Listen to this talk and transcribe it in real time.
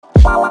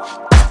All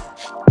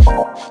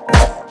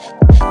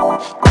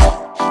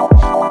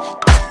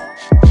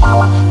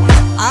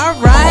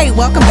right,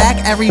 welcome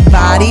back,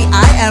 everybody.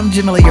 I am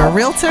Jamila, your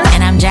realtor.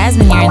 And I'm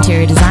Jazmyn, your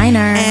interior designer.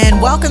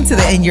 And welcome to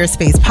the In Your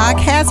Space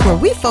podcast, where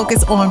we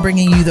focus on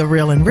bringing you the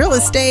real in real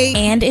estate.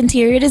 And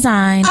interior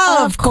design.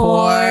 Of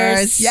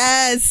course.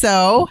 Yes.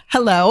 So,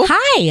 hello.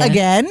 Hi.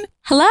 Again.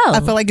 Hello. I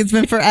feel like it's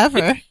been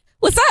forever.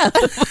 What's up?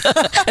 It's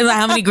like,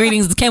 how many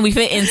greetings can we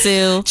fit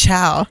into?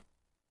 Ciao.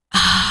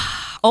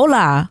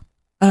 Hola.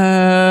 Leave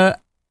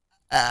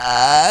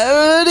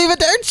a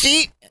dirt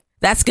sheet.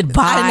 That's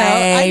goodbye.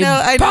 I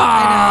know.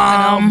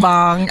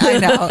 Bong. I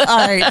know.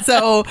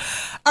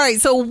 All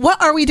right. So what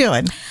are we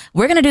doing?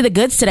 We're going to do the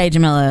goods today,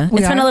 Jamila.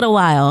 It's been a little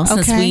while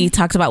since we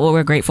talked about what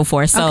we're grateful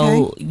for.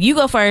 So you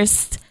go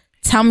first.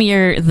 Tell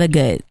me the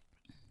good.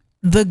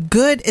 The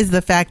good is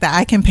the fact that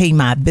I can pay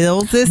my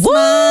bills this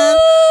month.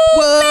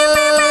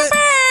 What?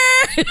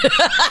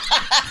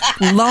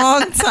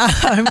 Long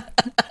time.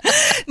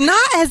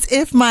 Not as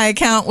if my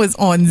account was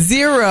on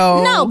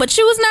zero. No, but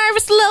you was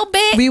nervous a little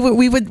bit.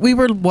 We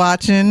were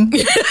watching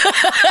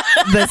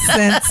the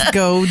cents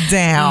go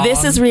down.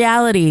 This is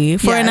reality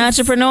for an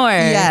entrepreneur.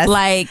 Yes.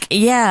 Like,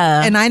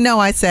 yeah. And I know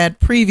I said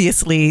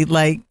previously,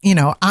 like,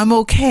 I'm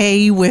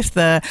okay with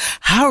the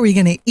how are we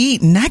going to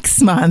eat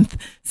next month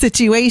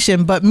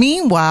situation. But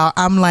meanwhile,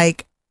 I'm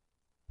like,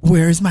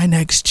 where's my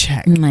next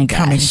check coming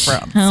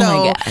from?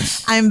 My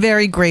gosh. I'm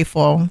very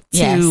grateful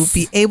to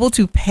be able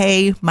to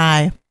pay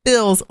my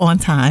bills on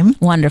time.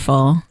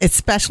 Wonderful.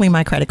 Especially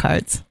my credit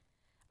cards.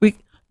 We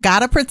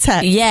gotta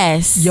protect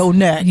your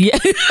neck. Yeah.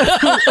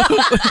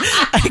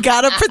 I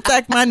gotta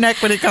protect my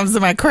neck when it comes to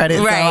my credit.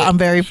 Right. So I'm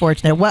very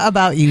fortunate. What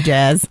about you,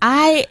 Jazz?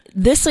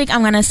 This week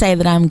I'm gonna say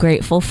that I'm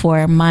grateful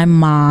for my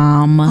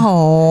mom.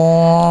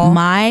 Oh,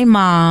 my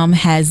mom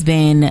has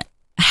been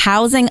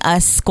housing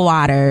us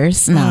squatters.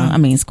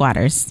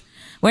 Squatters.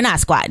 We're not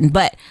squatting,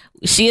 but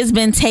she has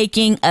been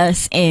taking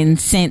us in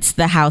since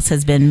the house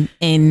has been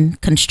in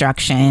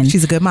construction.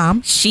 She's a good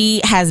mom.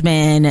 She has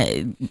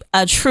been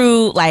a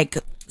true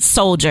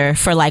soldier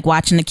for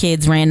watching the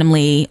kids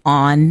randomly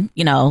on,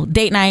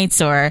 date nights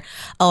or,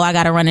 I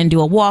got to run and do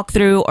a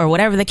walkthrough or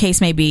whatever the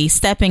case may be,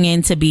 stepping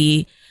in to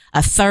be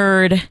a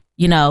third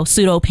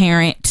pseudo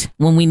parent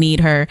when we need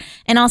her.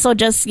 And also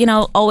just,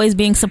 always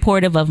being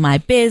supportive of my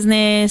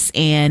business.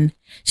 And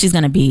she's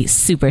going to be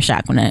super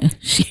shocked when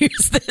she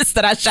hears this,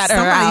 that I shot her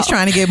out. Somebody's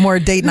trying to get more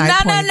date night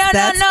points.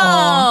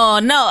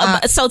 No.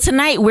 So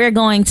tonight we're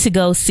going to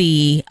go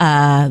see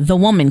The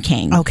Woman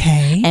King.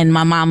 Okay. And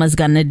my mama's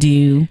going to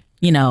do,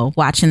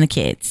 watching the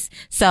kids.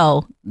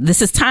 So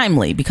this is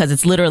timely because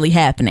it's literally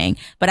happening.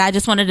 But I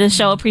just wanted to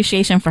show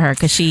appreciation for her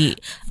because she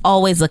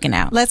always looking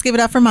out. Let's give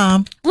it up for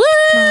mom. Woo!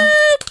 Mom.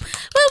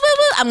 Woo.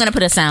 I'm going to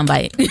put a sound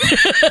bite.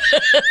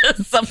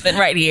 Something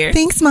right here.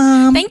 Thanks,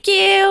 Mom. Thank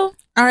you.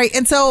 All right.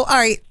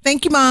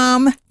 Thank you,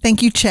 Mom.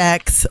 Thank you,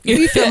 checks.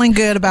 We feeling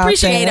good about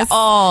Appreciate this. it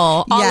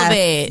all of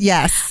it.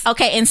 Yes.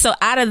 Okay. And so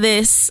out of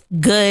this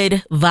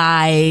good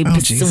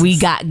vibes we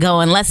got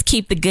going, let's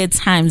keep the good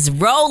times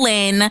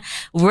rolling.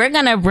 We're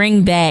going to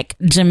bring back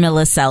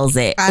Jamila Sells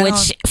It,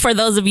 which for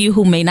those of you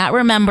who may not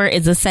remember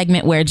is a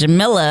segment where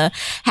Jamila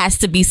has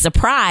to be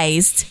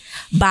surprised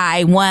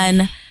by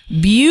one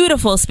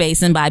beautiful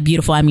space. And by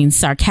beautiful, I mean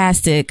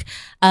sarcastic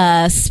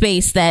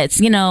space that's,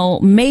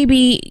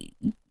 maybe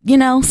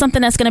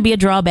something that's going to be a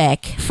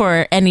drawback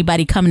for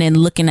anybody coming in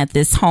looking at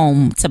this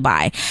home to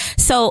buy.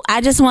 So I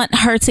just want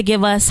her to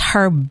give us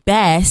her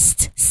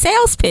best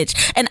sales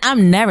pitch. And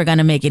I'm never going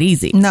to make it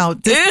easy. No,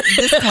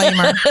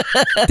 disclaimer.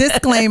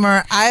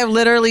 I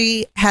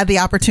literally had the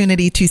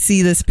opportunity to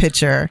see this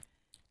picture.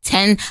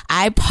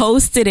 I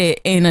posted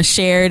it in a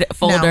shared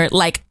folder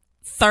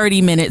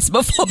 30 minutes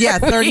before. Yeah,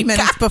 30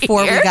 minutes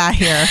before we got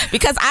here.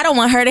 Because I don't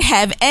want her to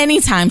have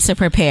any time to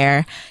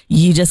prepare.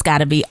 You just got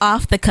to be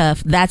off the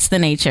cuff. That's the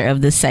nature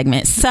of this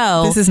segment.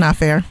 So this is not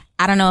fair.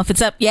 I don't know if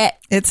it's up yet.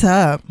 It's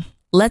up.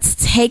 Let's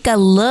take a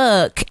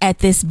look at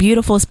this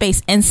beautiful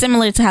space. And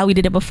similar to how we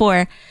did it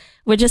before,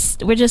 I'm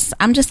just a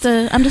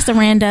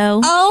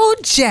rando. Oh,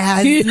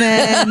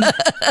 Jazmyn.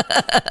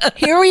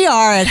 Here we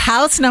are at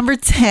house number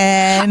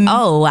 10.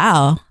 Oh,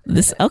 wow.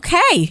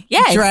 Okay.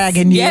 Yes.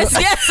 Dragging you. Yes.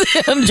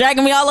 I'm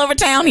dragging me all over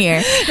town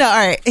here. No,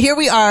 all right. Here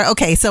we are.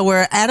 Okay. So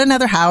we're at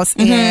another house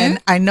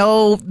and I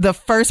know the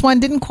first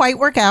one didn't quite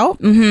work out.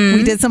 Mm-hmm.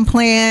 We did some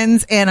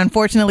plans and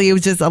unfortunately it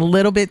was just a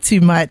little bit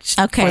too much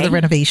for the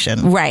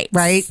renovation. Right.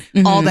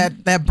 Mm-hmm. All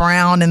that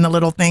brown and the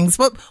little things.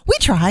 But we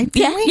tried.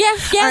 Yeah. We? Yeah.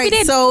 All right, we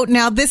did. So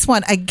now this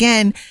one,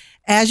 again,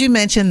 as you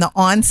mentioned, the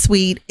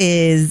ensuite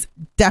is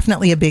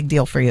definitely a big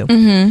deal for you.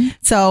 Mm-hmm.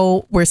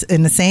 So we're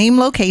in the same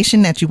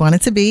location that you want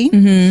it to be.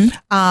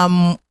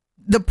 Mm-hmm.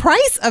 The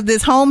price of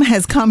this home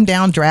has come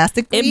down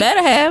drastically. It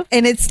better have.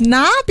 And it's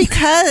not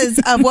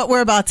because of what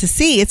we're about to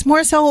see. It's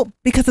more so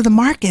because of the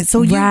market.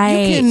 So you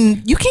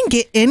can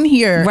get in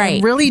here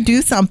and really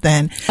do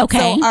something. Okay.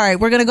 So, all right,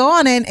 we're going to go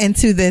on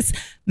into this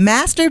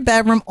master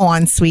bedroom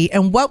ensuite.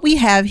 And what we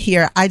have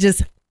here, I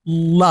just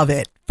love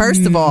it.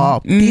 First of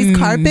all, these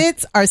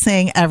carpets are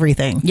saying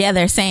everything. Yeah,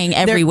 they're saying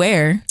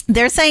everywhere.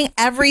 They're saying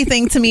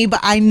everything to me, but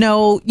I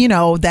know,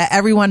 that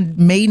everyone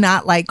may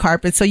not like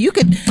carpets. So you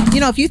could,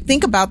 if you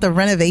think about the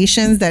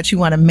renovations that you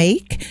want to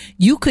make,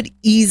 you could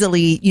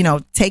easily,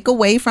 take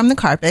away from the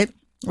carpet,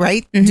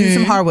 right? Do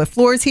some hardwood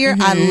floors here.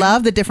 I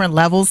love the different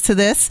levels to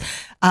this.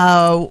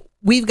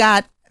 We've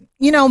got,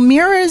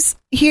 mirrors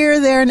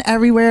here, there, and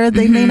everywhere.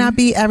 They may not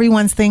be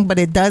everyone's thing, but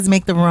it does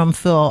make the room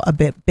feel a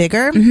bit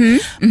bigger.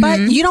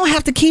 But you don't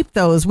have to keep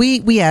those.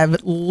 We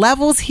have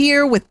levels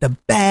here with the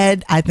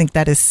bed. I think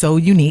that is so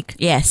unique.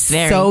 Yes,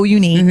 very. So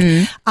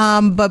unique.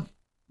 But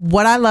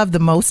what I love the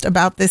most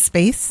about this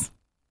space,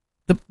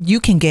 you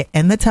can get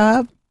in the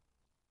tub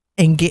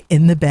and get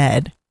in the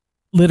bed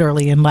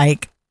literally in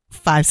like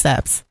 5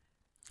 steps.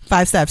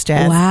 5 steps,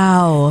 Jazz.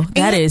 Wow.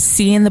 That is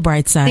seeing the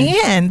bright side.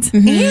 And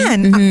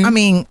I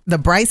mean, the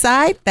bright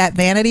side, that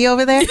vanity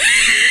over there,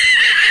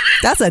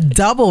 that's a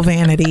double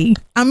vanity.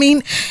 I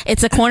mean,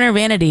 it's a corner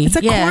vanity. It's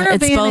a corner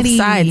vanity. It's both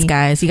sides,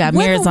 guys. You got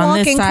mirrors on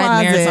this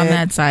side, mirrors on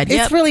that side.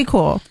 It's really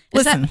cool.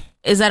 Listen.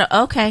 Is that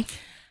okay?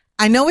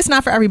 I know it's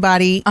not for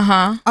everybody.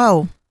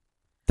 Oh,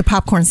 the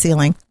popcorn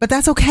ceiling, but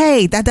that's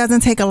okay. That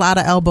doesn't take a lot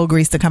of elbow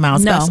grease to come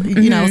out. No.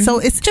 So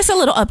it's just a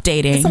little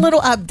updating. It's a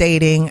little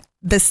updating.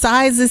 The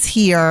size is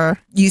here.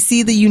 You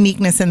see the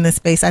uniqueness in this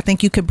space. I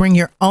think you could bring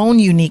your own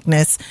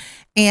uniqueness.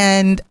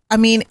 And I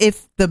mean,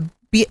 if the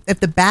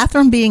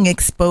bathroom being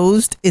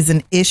exposed is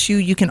an issue,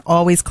 you can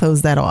always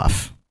close that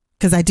off.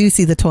 Because I do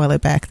see the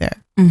toilet back there.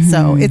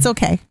 So it's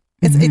okay.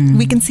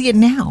 We can see it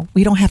now.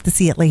 We don't have to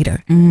see it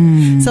later.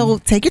 So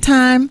take your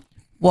time,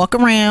 walk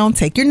around,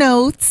 take your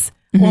notes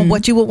on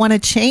what you would want to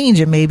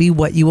change and maybe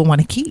what you would want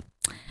to keep.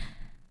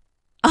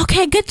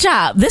 Okay, good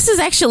job. This is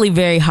actually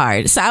very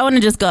hard. So I want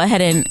to just go ahead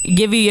and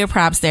give you your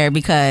props there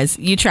because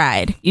you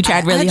tried. You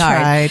tried really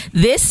hard.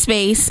 This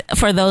space,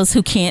 for those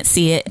who can't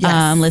see it,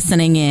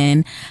 listening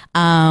in,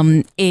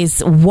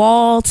 is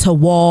wall to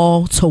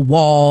wall to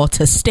wall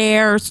to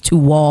stairs to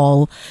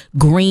wall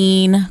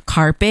green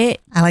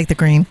carpet. I like the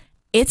green.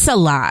 It's a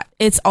lot.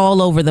 It's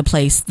all over the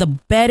place. The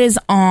bed is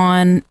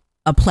on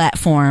a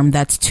platform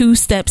that's 2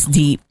 steps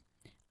deep.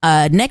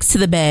 Next to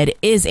the bed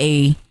is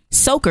a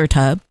soaker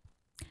tub.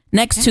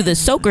 Next to the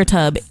soaker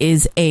tub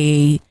is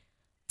a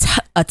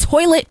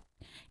toilet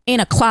in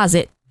a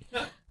closet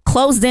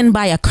closed in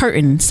by a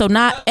curtain. So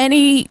not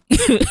any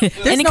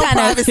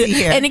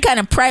kind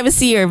of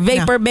privacy or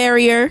vapor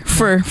barrier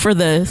for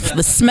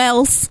the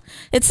smells.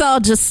 It's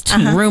all just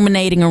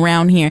ruminating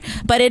around here.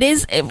 But it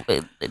is,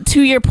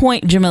 to your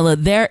point, Jamila,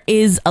 there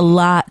is a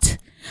lot.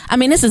 I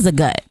mean, this is a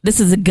gut. This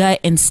is a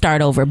gut and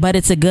start over, but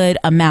it's a good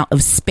amount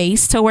of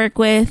space to work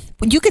with.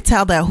 You could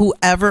tell that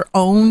whoever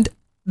owned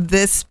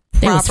this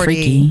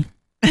property.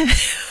 It was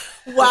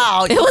freaky.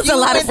 Wow. It was a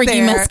lot of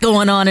freaky mess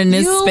going on in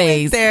this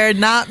space. Went there,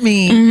 not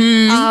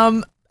me.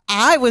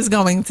 I was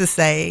going to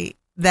say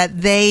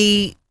that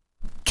they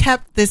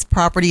kept this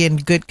property in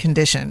good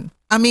condition.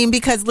 I mean,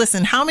 because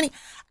listen,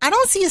 I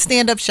don't see a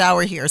stand-up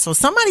shower here. So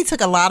somebody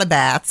took a lot of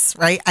baths,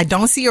 right? I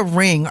don't see a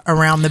ring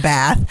around the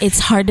bath. It's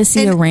hard to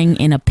see a ring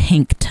in a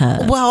pink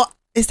tub. Well,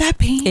 is that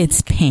pink?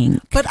 It's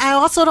pink. But I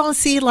also don't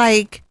see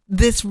like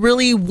this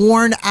really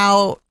worn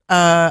out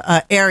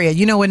area,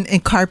 in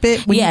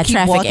carpet when you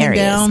keep walking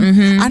areas.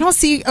 Down. I don't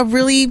see a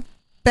really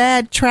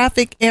bad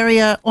traffic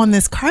area on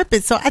this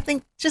carpet. So I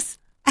think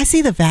I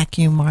see the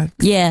vacuum marks.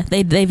 Yeah,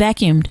 they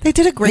vacuumed. They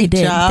did a great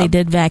job. They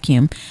did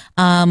vacuum.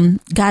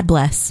 God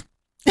bless.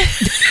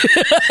 Thanks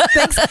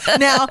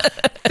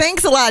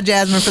a lot,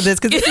 Jazmyn, for this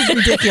because this is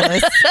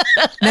ridiculous.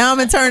 Now I'm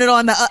gonna turn it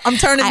on. I'm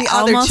turning the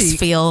other cheek. I almost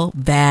feel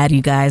bad,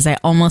 you guys. I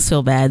almost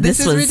feel bad. This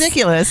is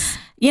ridiculous.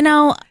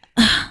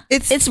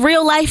 It's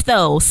real life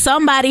though.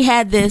 Somebody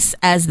had this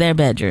as their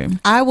bedroom.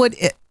 I would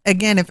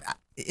again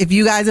if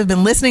you guys have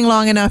been listening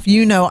long enough,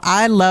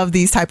 I love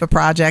these type of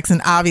projects, and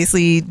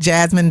obviously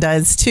Jazmyn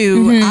does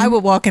too. I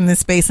would walk in this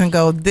space and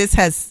go, this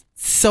has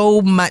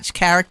so much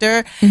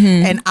character,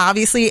 and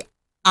obviously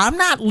I'm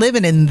not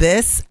living in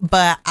this,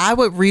 but I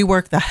would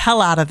rework the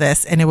hell out of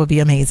this and it would be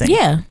amazing.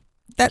 Yeah.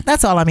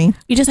 That's all I mean.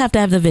 You just have to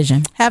have the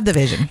vision. Have the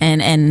vision.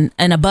 And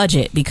a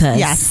budget because.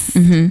 Yes.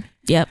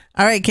 Yep.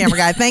 All right, camera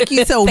guy. Thank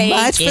you so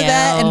much for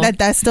that. And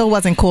that still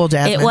wasn't cool,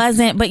 Jazmyn. It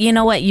wasn't, but you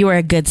know what? You were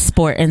a good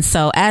sport. And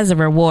so as a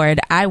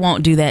reward, I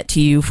won't do that to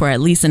you for at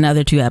least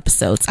another 2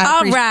 episodes.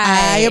 All right.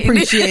 I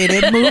appreciate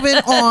it. Moving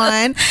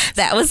on.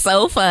 That was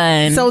so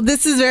fun. So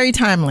this is very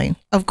timely,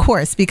 of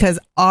course, because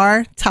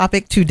our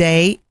topic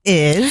today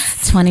is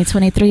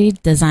 2023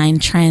 design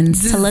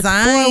trends to look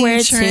forward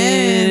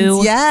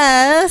to.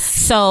 Yes.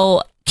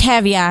 So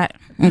caveat.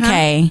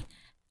 Okay.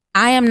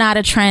 I am not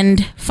a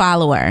trend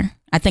follower.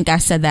 I think I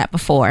said that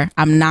before.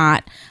 I'm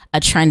not a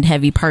trend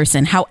heavy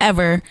person.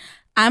 However,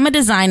 I'm a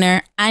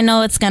designer. I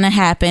know it's going to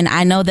happen.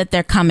 I know that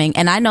they're coming,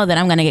 and I know that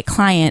I'm going to get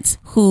clients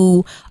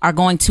who are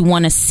going to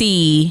want to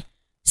see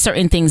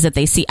certain things that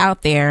they see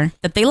out there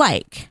that they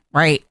like,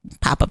 right?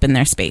 Pop up in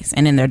their space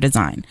and in their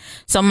design.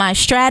 So my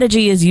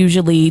strategy is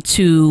usually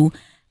to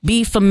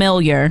be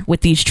familiar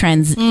with these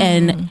trends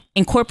and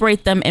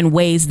incorporate them in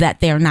ways that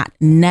they're not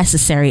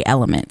necessary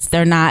elements.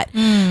 They're not,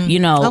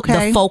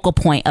 the focal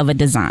point of a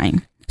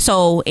design.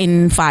 So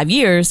in 5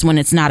 years, when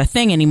it's not a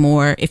thing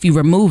anymore, if you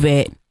remove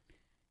it,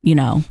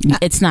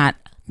 it's not,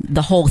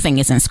 the whole thing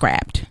isn't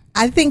scrapped.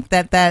 I think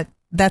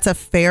that's a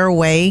fair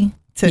way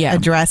to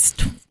address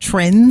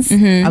trends.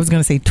 I was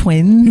going to say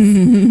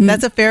twins.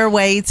 That's a fair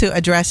way to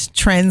address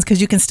trends because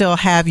you can still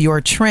have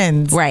your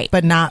trends, right,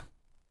 but not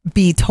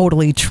be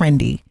totally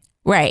trendy.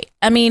 Right.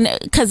 I mean,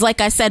 because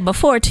like I said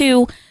before,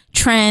 too,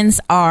 trends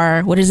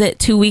are,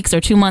 2 weeks or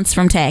 2 months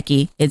from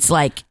tacky. It's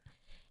like,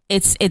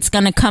 it's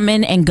going to come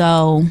in and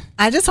go.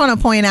 I just want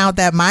to point out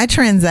that my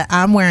trends that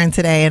I'm wearing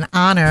today in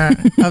honor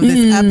of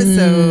this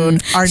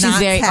episode are She's not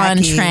very tacky.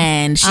 on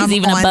trend. She's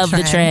even above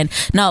the trend.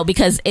 No,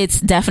 because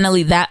it's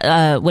definitely that,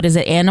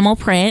 animal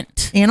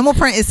print. Animal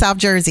print is South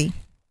Jersey.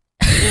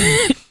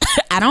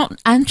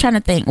 I'm trying to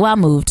think. Well, I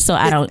moved, so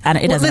it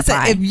doesn't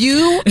apply. If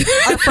you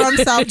are from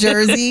South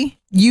Jersey,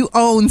 you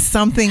own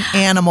something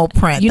animal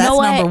print. That's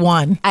number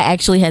one. I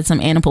actually had some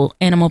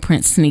animal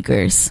print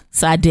sneakers,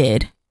 so I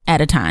did. At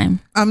a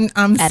time.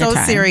 I'm so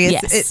serious.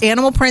 Yes.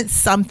 Animal print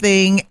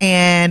something,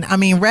 and I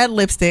mean, red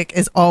lipstick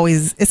is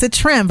always, it's a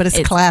trend, but it's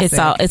classic.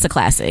 It's a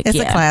classic. It's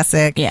a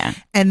classic. Yeah.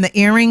 And the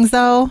earrings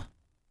though?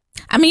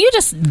 I mean, you're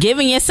just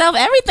giving yourself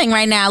everything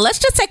right now. Let's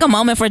just take a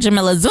moment for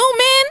Jamila. Zoom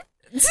in.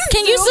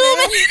 Can you zoom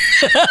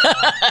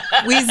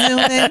in? We zoom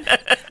in.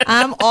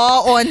 I'm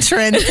all on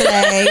trend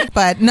today.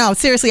 But no,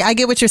 seriously, I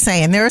get what you're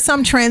saying. There are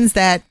some trends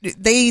that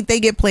they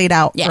get played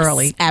out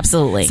early.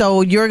 Absolutely.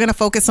 So you're going to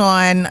focus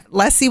on,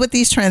 let's see what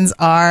these trends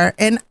are.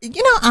 And,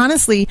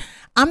 honestly,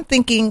 I'm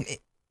thinking,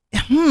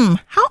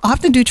 how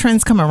often do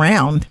trends come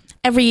around?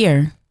 Every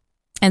year.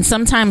 And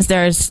sometimes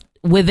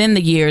within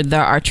the year,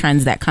 there are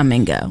trends that come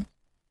and go.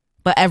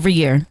 But every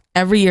year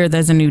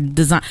there's a new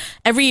design.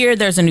 Every year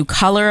there's a new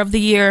color of the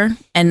year,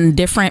 and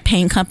different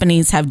paint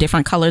companies have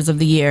different colors of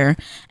the year,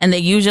 and they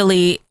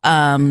usually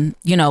kind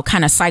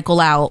of cycle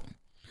out,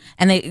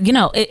 and they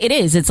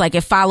it's like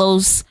it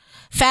follows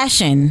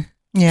fashion.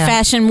 Yeah.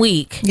 Fashion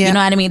week. Yeah. You know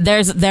what I mean?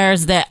 There's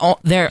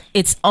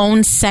its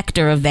own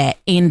sector of that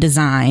in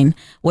design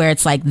where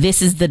it's like,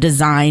 this is the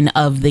design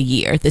of the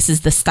year. This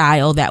is the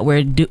style that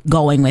we're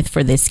going with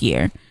for this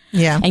year.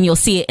 Yeah. And you'll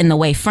see it in the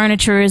way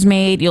furniture is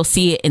made. You'll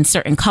see it in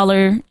certain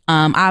color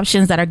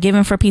options that are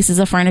given for pieces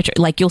of furniture.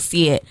 Like, you'll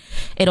see it.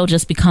 It'll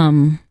just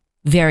become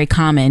very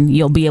common.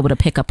 You'll be able to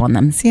pick up on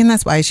them. See, and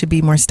that's why it should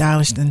be more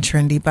stylish than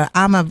trendy. But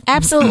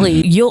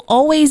Absolutely. You'll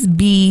always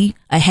be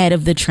ahead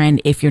of the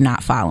trend if you're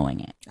not following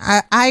it.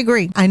 I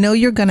agree. I know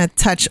you're going to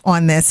touch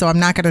on this, so I'm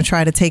not going to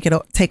try to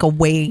take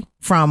away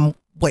from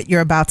what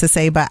you're about to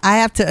say. But I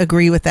have to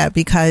agree with that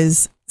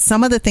because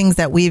some of the things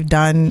that we've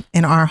done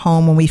in our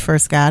home when we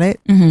first got it,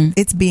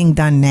 it's being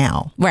done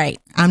now. Right.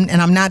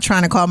 I'm not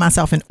trying to call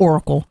myself an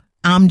oracle.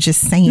 I'm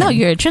just saying. No,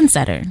 you're a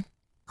trendsetter.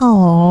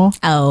 Oh,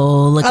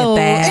 look at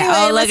that.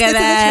 Anyway, look at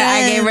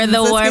that. I gave her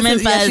the warm and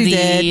fuzzy.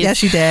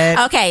 Yes, you did.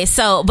 Okay,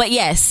 but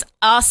yes,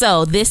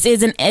 also, this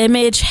is an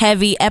image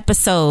heavy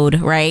episode,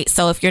 right?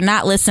 So if you're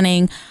not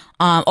listening,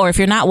 or if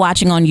you're not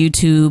watching on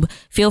YouTube,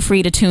 feel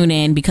free to tune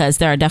in because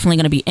there are definitely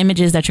going to be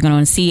images that you're going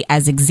to see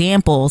as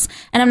examples.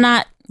 And I'm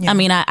not,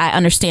 I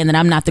understand that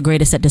I'm not the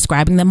greatest at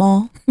describing them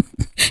all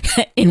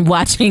in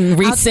watching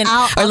recent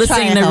or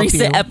listening to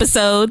recent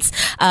episodes.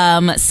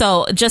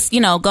 So just,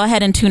 go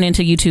ahead and tune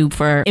into YouTube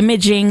for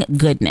imaging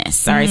goodness.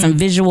 Sorry, some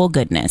visual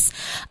goodness.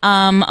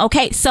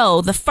 Okay,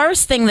 so the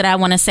first thing that I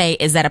want to say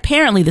is that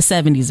apparently the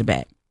 70s are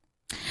back.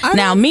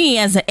 Now, me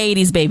as an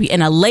 80s baby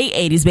and a late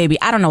 80s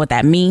baby, I don't know what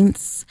that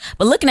means.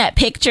 But looking at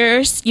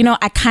pictures,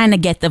 I kind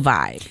of get the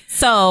vibe.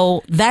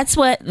 So that's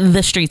what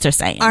the streets are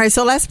saying. All right.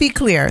 So let's be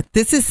clear.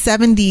 This is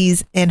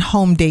 70s in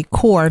home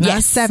decor,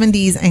 not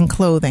 70s in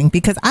clothing,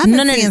 because I've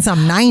been seeing some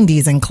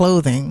 90s in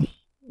clothing.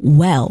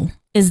 Well,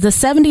 is the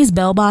 70s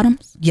bell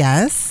bottoms?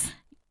 Yes.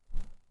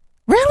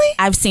 Really?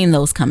 I've seen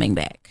those coming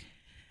back.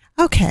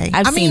 Okay.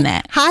 I've seen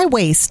that. High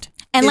waist.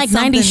 And like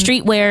 90s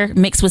streetwear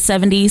mixed with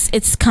 70s,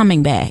 it's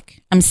coming back.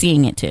 I'm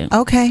seeing it too.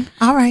 Okay.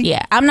 All right.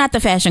 Yeah. I'm not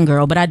the fashion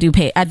girl, but I do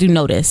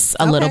notice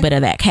a little bit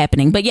of that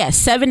happening. But yes,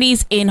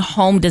 70s in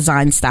home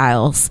design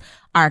styles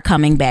are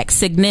coming back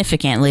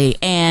significantly.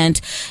 And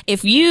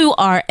if you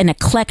are an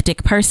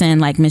eclectic person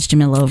like Miss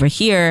Jamila over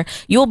here,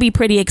 you'll be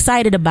pretty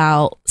excited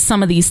about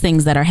some of these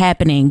things that are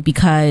happening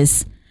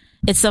because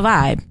it's a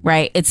vibe,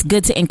 right? It's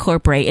good to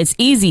incorporate. It's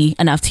easy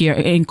enough to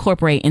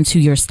incorporate into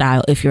your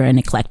style if you're an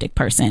eclectic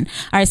person.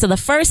 All right. So the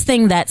first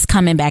thing that's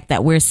coming back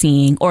that we're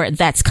seeing, or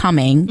that's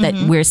coming that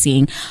we're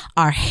seeing,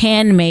 are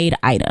handmade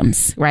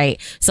items,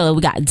 right? So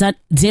we got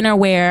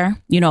dinnerware,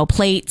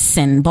 plates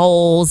and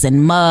bowls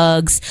and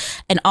mugs,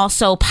 and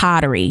also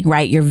pottery,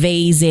 right? Your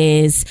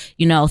vases,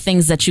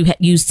 things that you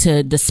use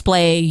to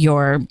display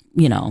your,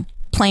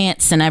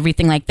 plants and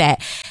everything like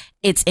that.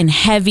 It's in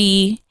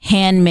heavy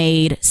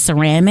handmade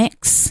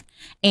ceramics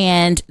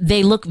and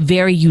they look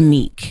very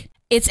unique.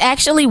 It's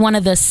actually one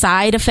of the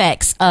side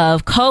effects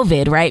of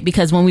COVID, right?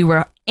 Because when we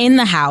were in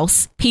the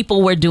house,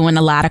 people were doing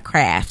a lot of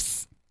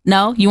crafts.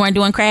 No, you weren't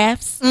doing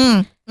crafts?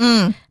 No,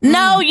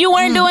 you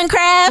weren't doing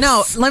crafts?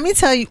 No, let me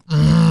tell you.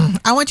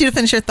 I want you to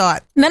finish your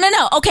thought. No.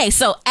 Okay,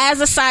 so as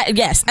a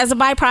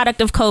byproduct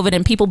of COVID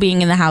and people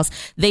being in the house,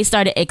 they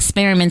started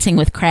experimenting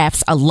with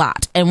crafts a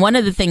lot. And one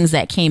of the things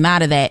that came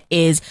out of that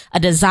is a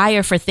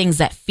desire for things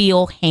that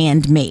feel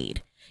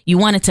handmade. You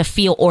want it to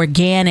feel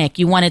organic.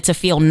 You want it to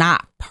feel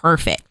not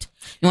perfect.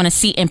 You want to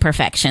see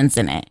imperfections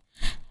in it.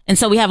 And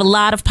so we have a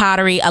lot of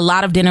pottery, a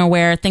lot of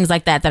dinnerware, things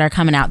like that are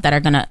coming out that are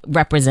going to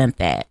represent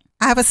that.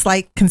 I have a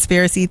slight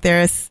conspiracy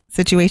theorist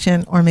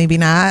situation, or maybe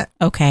not.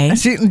 Okay.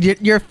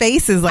 Your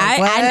face is like,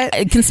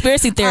 what?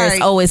 Conspiracy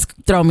theorists always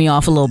throw me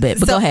off a little bit,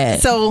 but go ahead.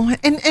 So,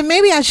 and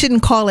maybe I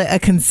shouldn't call it a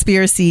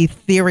conspiracy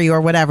theory or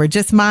whatever.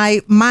 Just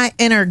my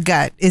inner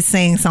gut is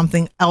saying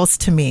something else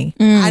to me.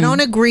 I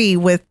don't agree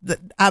with,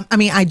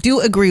 I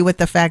do agree with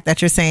the fact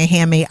that you're saying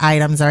handmade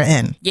items are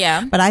in.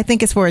 Yeah. But I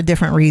think it's for a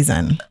different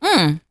reason.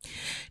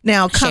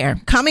 Now,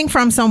 coming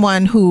from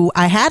someone who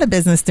I had a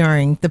business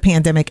during the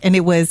pandemic, and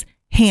it was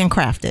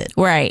handcrafted.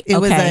 Right. It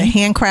was a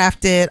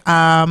handcrafted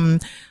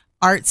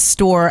art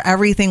store.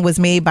 Everything was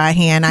made by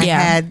hand.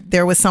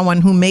 There was someone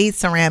who made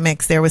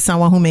ceramics. There was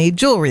someone who made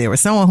jewelry. There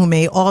was someone who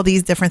made all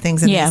these different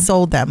things and they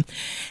sold them.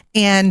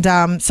 And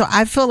so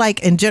I feel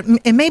like, and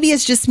maybe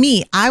it's just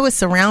me, I was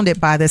surrounded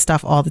by this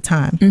stuff all the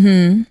time.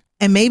 Mm-hmm.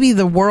 And maybe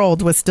the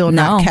world was still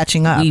not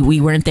catching up. We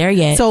weren't there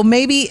yet. So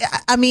maybe,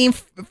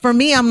 for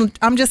me,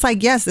 I'm just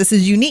like, yes, this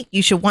is unique.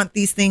 You should want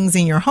these things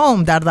in your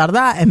home,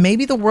 And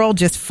maybe the world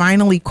just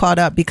finally caught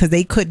up because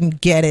they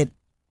couldn't get it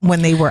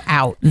when they were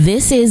out.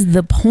 This is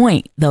the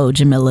point, though,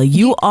 Jamila.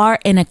 You are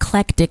an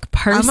eclectic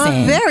person.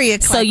 I'm a very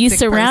eclectic person. So you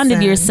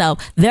surrounded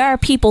yourself. There are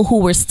people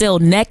who were still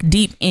neck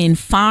deep in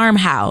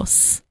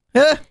farmhouse.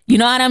 You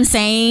know what I'm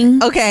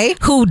saying? Okay.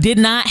 Who did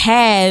not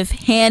have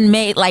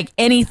handmade like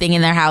anything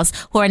in their house,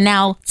 who are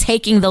now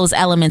taking those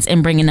elements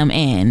and bringing them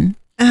in.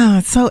 Oh,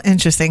 it's so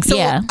interesting. So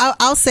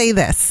I'll say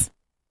this.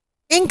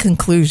 In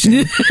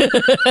conclusion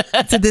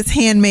to this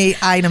handmade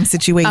item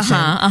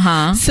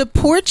situation,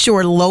 support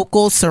your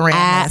local ceramist.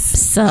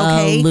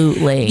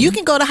 Absolutely. Okay? You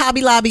can go to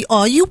Hobby Lobby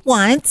all you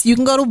want. You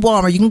can go to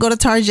Walmart. You can go to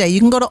Target.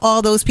 You can go to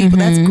all those people.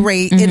 That's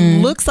great.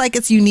 It looks like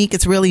it's unique.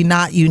 It's really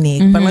not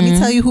unique. But let me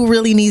tell you who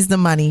really needs the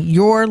money.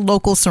 Your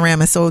local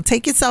ceramist. So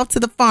take yourself to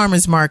the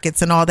farmers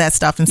markets and all that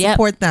stuff and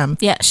support them.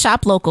 Yeah.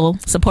 Shop local.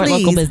 Support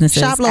local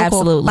businesses. Shop local.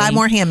 Absolutely. Buy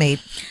more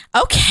handmade.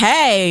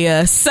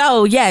 Okay.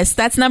 So yes,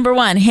 that's number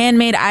one,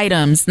 handmade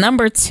items.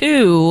 Number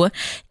two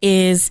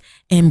is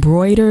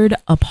embroidered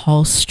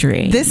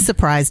upholstery. This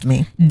surprised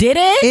me. Did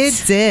it?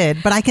 It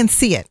did, but I can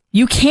see it.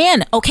 You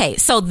can. Okay.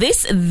 So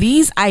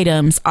these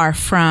items are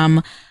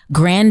from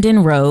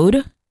Grandin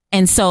Road.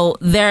 And so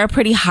they're a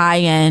pretty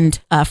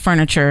high-end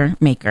furniture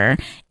maker.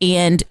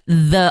 And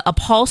the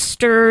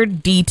upholstery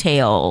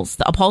details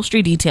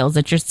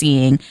that you're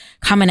seeing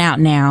coming out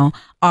now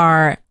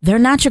they're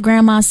not your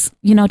grandma's,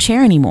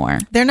 chair anymore.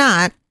 They're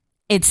not.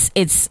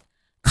 It's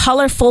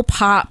colorful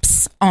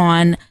pops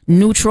on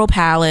neutral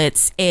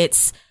palettes.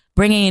 It's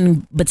bringing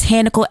in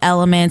botanical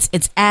elements.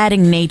 It's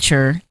adding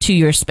nature to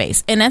your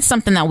space. And that's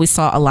something that we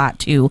saw a lot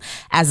too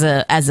as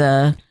a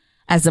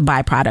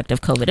byproduct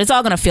of COVID. It's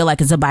all going to feel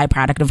like it's a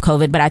byproduct of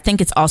COVID, but I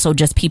think it's also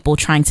just people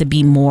trying to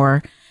be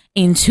more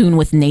in tune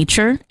with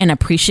nature and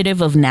appreciative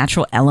of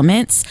natural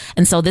elements.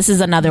 And so this is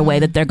another way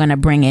that they're going to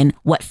bring in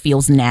what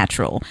feels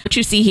natural. What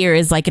you see here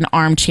is like an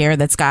armchair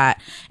that's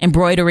got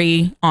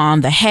embroidery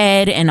on the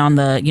head and on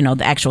the,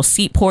 the actual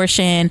seat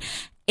portion.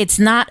 It's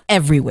not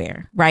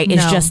everywhere, right? No.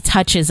 It's just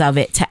touches of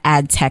it to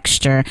add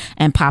texture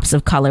and pops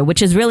of color,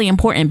 which is really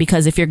important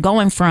because if you're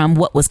going from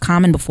what was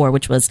common before,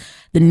 which was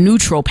the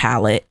neutral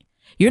palette,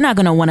 you're not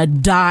going to want to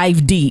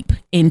dive deep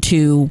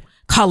into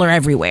color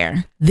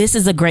everywhere. This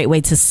is a great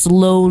way to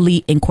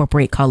slowly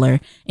incorporate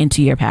color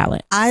into your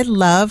palette. I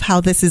love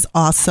how this is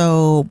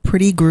also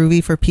pretty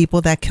groovy for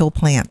people that kill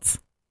plants.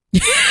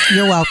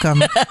 You're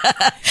welcome.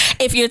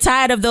 If you're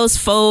tired of those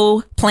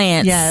faux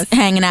plants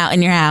hanging out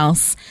in your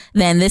house,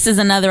 then this is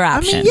another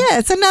option.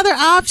 It's another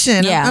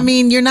option. Yeah.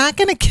 You're not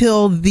going to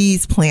kill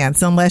these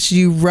plants unless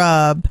you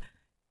rub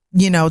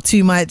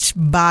too much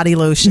body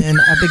lotion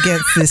up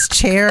against this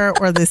chair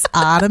or this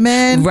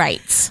ottoman.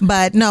 Right.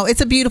 But no, it's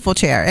a beautiful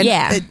chair.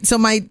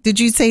 And did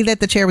you say that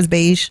the chair was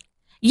beige?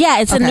 Yeah,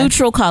 it's a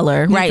neutral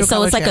color, right?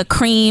 So it's like a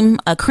cream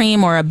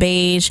or a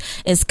beige.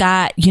 It's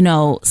got,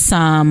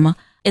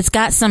 it's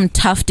got some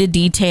tufted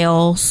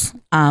details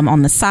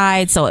on the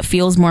side, so it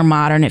feels more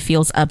modern. It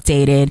feels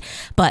updated.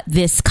 But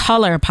this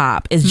color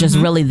pop is just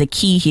really the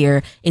key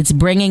here. It's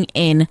bringing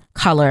in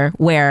color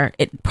where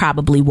it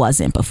probably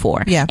wasn't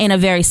before in a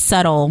very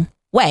subtle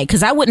way,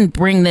 because I wouldn't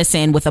bring this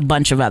in with a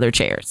bunch of other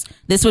chairs.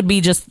 This would be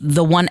just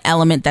the one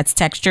element that's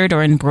textured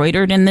or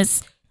embroidered in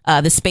this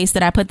the space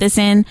that I put this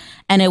in,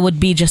 and it would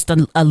be just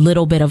a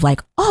little bit of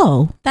like,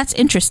 oh, that's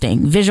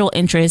interesting, visual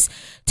interest,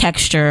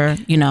 texture,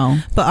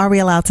 But are we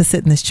allowed to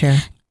sit in this chair?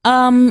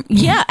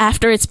 Yeah,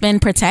 after it's been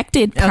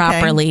protected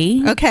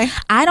properly. Okay.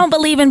 I don't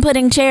believe in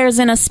putting chairs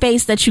in a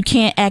space that you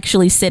can't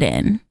actually sit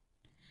in.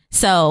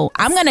 So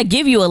I'm going to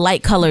give you a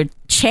light colored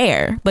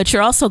chair, but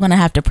you're also going to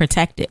have to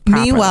protect it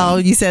properly.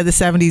 Meanwhile, you said the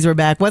 70s were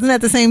back. Wasn't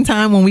that the same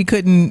time when we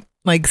couldn't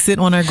like sit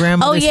on our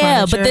grandmother's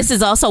furniture? But this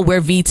is also,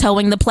 we're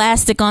vetoing the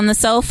plastic on the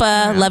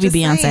sofa. Love you,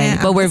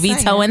 Beyonce. But we're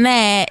vetoing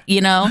that,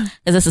 because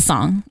it's a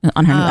song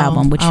on her new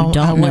album, which you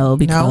don't know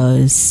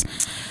because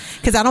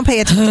I don't pay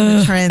attention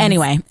to trends.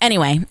 Anyway,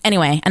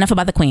 enough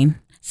about the queen.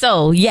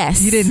 So,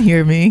 yes. You didn't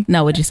hear me.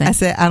 No, what'd you say? I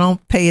said, I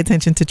don't pay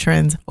attention to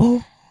trends.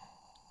 Oh,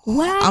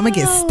 wow. I'm going to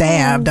get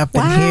stabbed up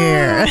in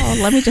here.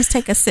 Let me just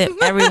take a sip,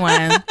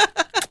 everyone.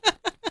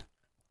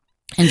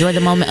 Enjoy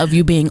the moment of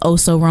you being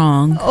so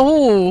wrong.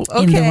 Oh,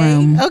 okay. In the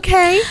room.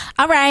 Okay.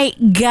 All right,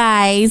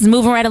 guys,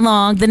 moving right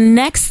along. The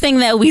next thing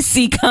that we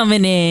see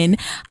coming in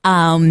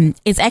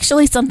is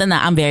actually something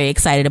that I'm very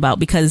excited about,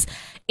 because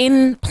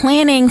in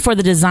planning for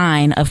the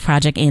design of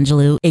Project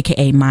Angelou,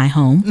 aka my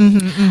home,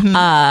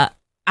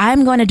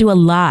 I'm going to do a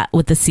lot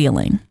with the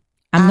ceiling.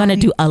 I'm going to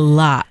do a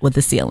lot with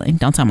the ceiling.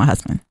 Don't tell my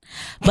husband.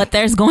 But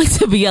there's going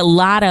to be a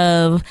lot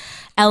of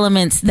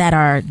elements that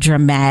are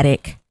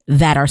dramatic,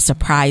 that are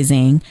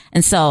surprising.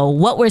 And so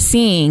what we're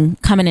seeing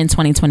coming in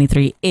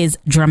 2023 is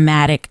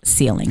dramatic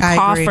ceiling.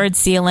 Coffered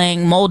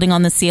ceiling, molding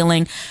on the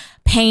ceiling,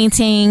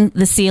 painting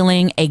the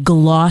ceiling a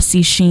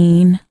glossy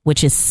sheen,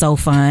 which is so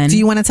fun. Do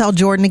you want to tell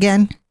Jordan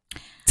again?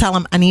 Tell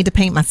him I need to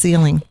paint my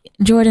ceiling.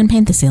 Jordan,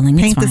 paint the ceiling.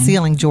 Paint the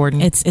ceiling,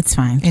 Jordan. It's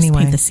fine. Just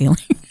anyway, paint the ceiling.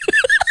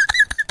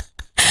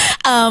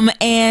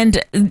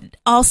 And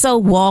also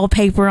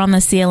wallpaper on the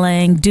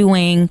ceiling,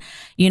 doing,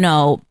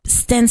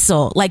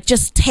 stencil, like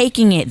just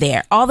taking it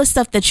there. All the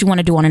stuff that you want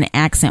to do on an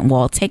accent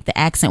wall, take the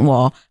accent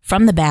wall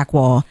from the back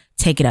wall,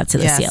 take it up to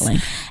the ceiling.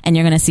 And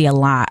you're going to see a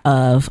lot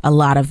of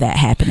that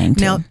happening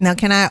too. Now,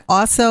 can I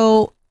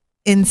also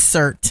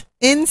insert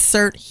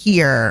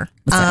here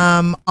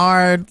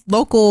our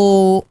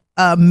local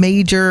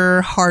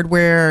major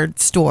hardware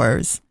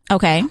stores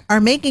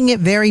are making it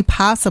very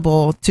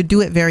possible to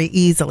do it very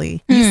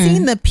easily. You've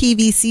seen the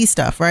PVC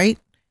stuff, right?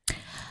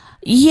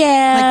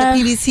 Yeah.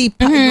 Like the PVC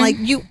pipe, like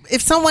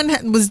if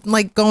someone was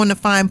like going to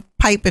find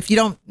pipe, if you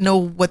don't know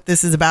what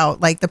this is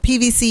about, like the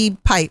PVC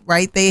pipe,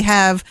 right? They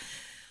have,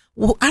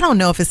 I don't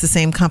know if it's the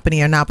same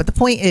company or not, but the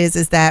point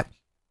is that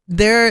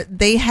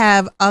they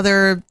have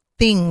other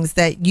things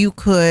that you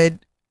could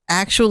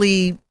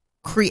actually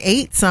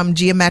create some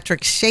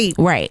geometric shape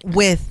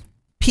with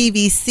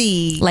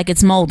PVC, like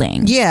it's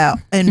molding,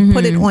 and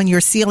put it on your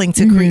ceiling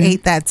to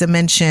create that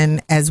dimension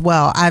as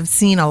well. I've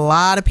seen a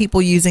lot of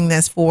people using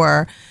this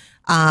for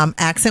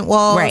accent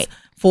walls,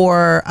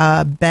 for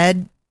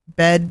bed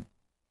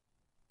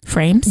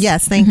frames.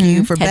 Yes, thank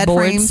you, for bed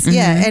frames.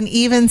 Yeah, and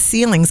even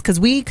ceilings, because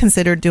we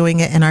considered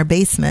doing it in our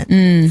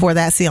basement for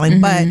that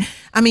ceiling. But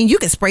I mean, you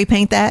could spray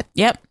paint that.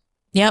 Yep.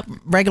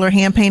 Regular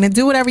hand painted.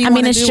 Do whatever you want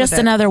to do. It's just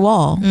another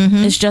wall.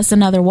 It's just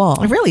another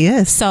wall. It really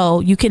is.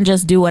 So you can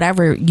just do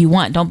whatever you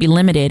want. Don't be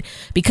limited,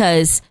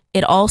 because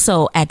it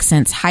also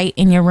accents height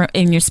in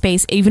your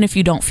space. Even if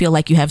you don't feel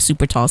like you have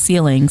super tall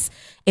ceilings,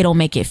 it'll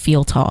make it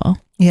feel tall.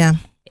 Yeah.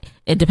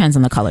 It depends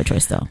on the color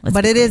choice though.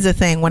 But it is a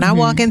thing. When I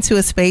walk into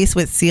a space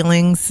with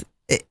ceilings,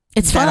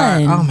 it's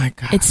fun. Oh my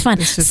God. It's fun.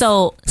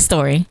 So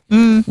story.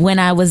 When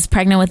I was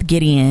pregnant with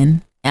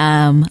Gideon,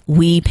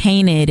 we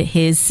painted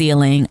his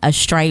ceiling a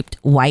striped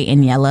white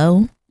and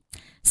yellow,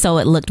 so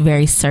it looked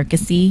very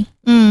circusy.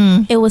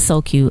 It was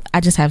so cute. I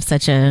just have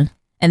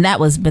and that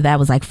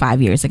was like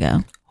 5 years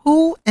ago.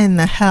 Who in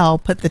the hell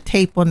put the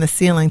tape on the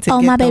ceiling to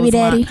get my baby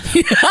daddy?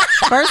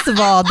 First of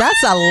all,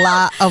 that's a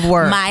lot of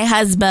work. My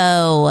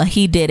husband,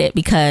 he did it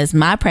because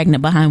my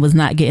pregnant behind was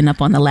not getting up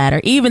on the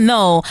ladder, even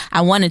though I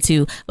wanted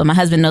to. But my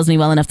husband knows me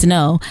well enough to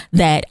know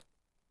that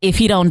if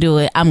he don't do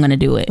it, I'm going to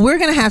do it. We're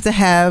going to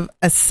have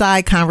a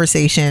side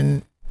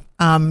conversation,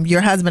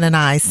 your husband and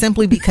I,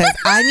 simply because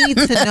I need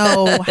to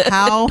know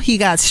how he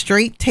got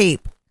straight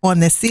tape on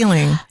this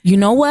ceiling. You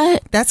know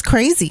what? That's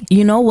crazy.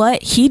 You know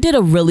what? He did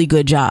a really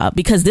good job,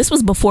 because this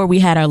was before we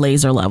had our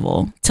laser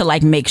level to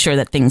like make sure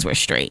that things were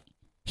straight.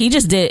 He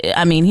just did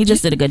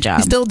a good job.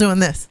 He's still doing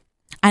this.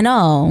 I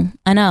know.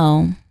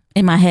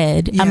 In my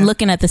head. Yeah. I'm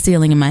looking at the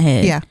ceiling in my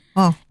head. Yeah.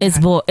 Oh,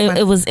 it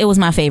was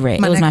my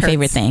favorite. It was my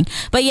favorite thing.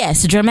 But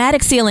yes,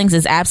 dramatic ceilings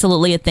is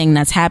absolutely a thing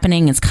that's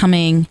happening. It's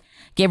coming.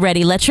 Get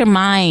ready. Let your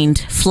mind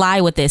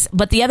fly with this.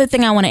 But the other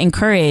thing I want to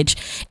encourage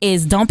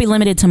is don't be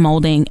limited to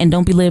molding, and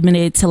don't be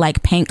limited to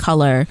like paint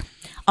color.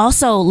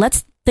 Also,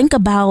 let's think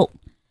about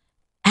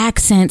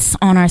accents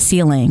on our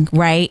ceiling,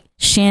 right?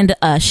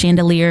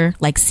 Chandelier,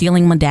 like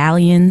ceiling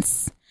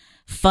medallions,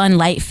 fun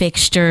light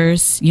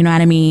fixtures. You know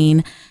what I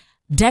mean?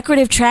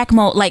 Decorative track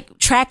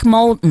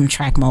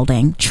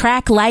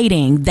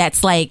lighting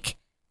that's like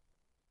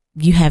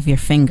you have your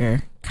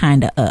finger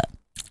kind of up,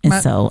 and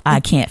so I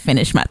can't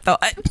finish my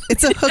thought.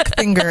 It's a hook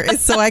finger.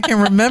 It's so I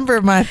can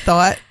remember my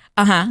thought.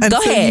 Go ahead.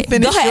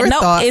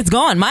 No, it's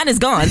gone. Mine is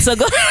gone. So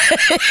go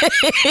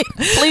ahead.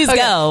 Please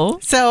go.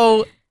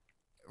 So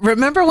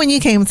remember when you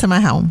came to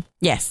my home?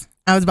 Yes.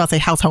 I was about to say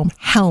home.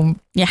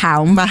 Your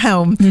home. My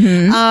home.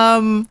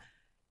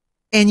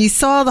 And you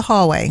saw the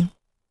hallway.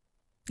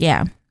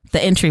 Yeah.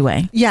 The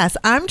entryway. Yes,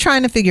 I'm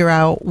trying to figure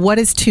out what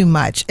is too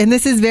much. And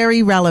this is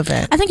very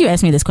relevant. I think you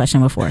asked me this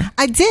question before.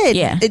 I did.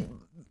 Yeah.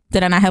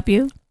 Did I not help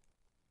you?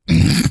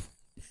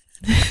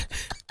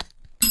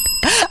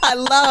 I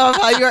love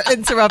how you're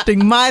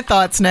interrupting my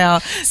thoughts now.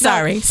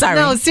 Sorry.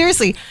 No,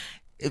 seriously.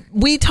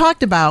 We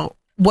talked about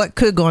what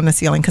could go on the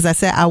ceiling because I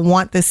said I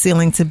want the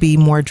ceiling to be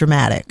more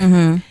dramatic.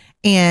 Mm-hmm.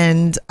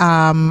 And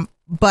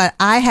but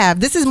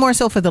this is more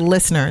so for the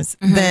listeners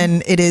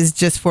than it is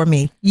just for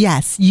me.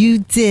 Yes, you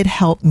did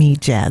help me,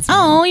 Jazmyn.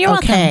 Oh, you're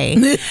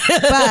okay.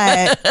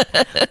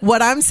 But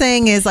what I'm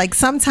saying is, like,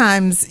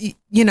 sometimes,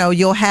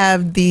 you'll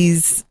have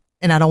these,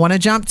 and I don't want to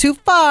jump too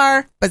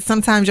far, but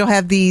sometimes you'll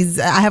have these,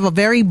 I have a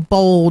very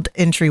bold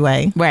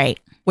entryway. Right.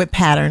 With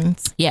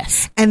patterns.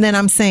 Yes. And then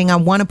I'm saying I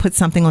want to put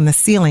something on the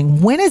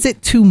ceiling. When is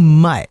it too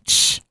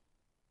much?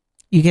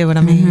 You get what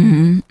I mean?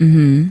 Mm-hmm,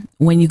 mm-hmm.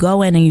 When you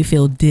go in and you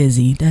feel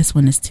dizzy, that's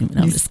when it's too much.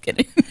 No, I'm just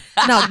kidding.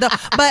 no,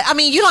 but I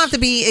mean, you don't have to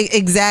be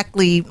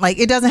exactly, like,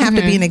 it doesn't have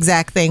to be an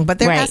exact thing, but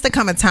there has to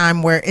come a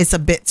time where it's a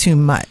bit too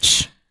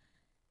much.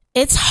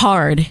 It's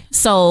hard.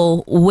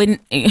 So when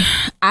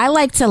I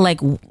like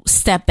to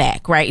step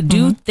back, right?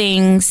 Do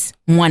things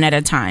one at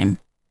a time.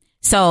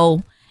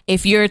 So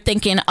if you're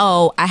thinking,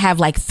 oh, I have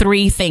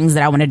 3 things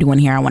that I want to do in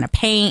here. I want to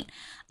paint.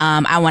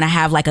 I want to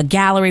have a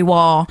gallery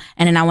wall,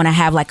 and then I want to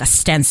have a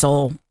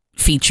stencil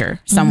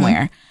feature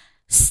somewhere.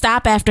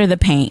 Stop after the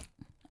paint.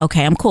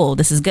 Okay, I'm cool.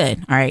 This is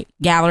good. All right.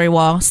 Gallery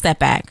wall, step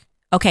back.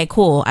 Okay,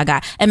 cool.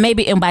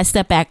 And by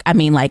step back, I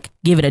mean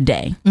give it a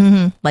day.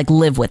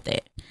 Live with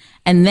it.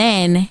 And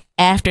then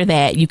after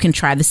that, you can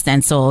try the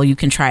stencil. You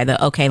can try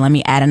okay, let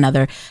me add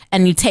another.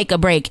 And you take a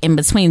break in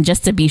between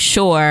just to be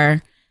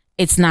sure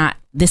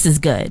this is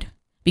good.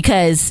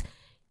 Because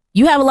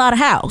you have a lot of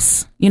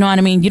house. You know what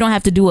I mean? You don't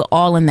have to do it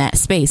all in that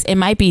space. It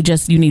might be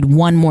just you need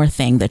one more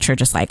thing that you're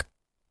just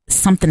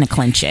something to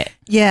clinch it.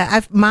 Yeah.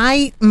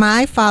 My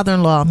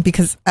father-in-law,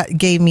 because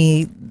gave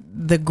me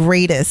the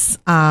greatest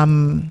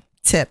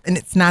tip, and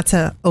it's not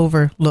to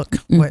overlook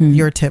what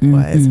your tip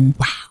was.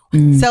 Wow.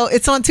 So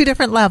it's on 2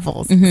 different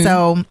levels.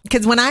 So,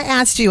 because when I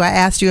asked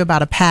you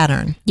about a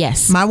pattern.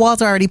 Yes. My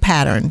walls are already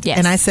patterned. Yes.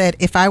 And I said,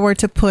 if I were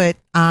to put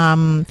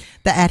the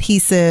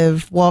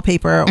adhesive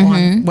wallpaper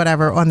on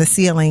whatever on the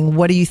ceiling,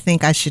 what do you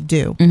think I should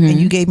do? And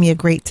you gave me a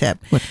great tip.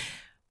 What?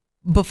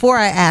 Before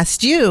I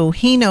asked you,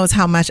 he knows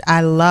how much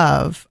I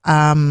love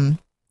the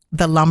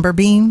lumber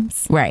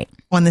beams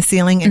on the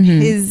ceiling. And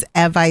his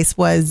advice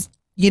was,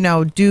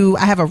 I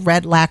have a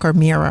red lacquer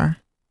mirror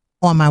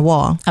on my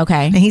wall.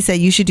 Okay. And he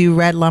said you should do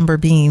red lumber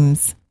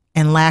beams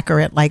and lacquer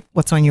it like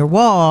what's on your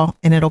wall,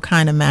 and it'll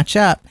kind of match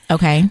up.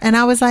 Okay. And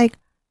I was like,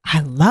 I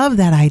love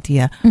that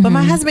idea. But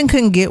my husband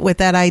couldn't get with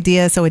that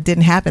idea, so it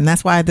didn't happen.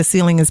 That's why the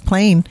ceiling is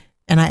plain.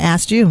 And I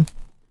asked you.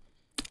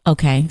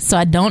 Okay. So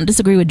I don't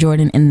disagree with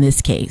Jordan in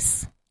this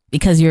case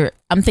because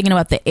I'm thinking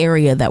about the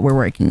area that we're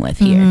working with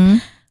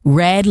here.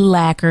 Red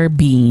lacquer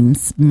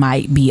beams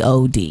might be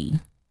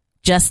OD.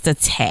 Just a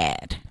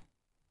tad.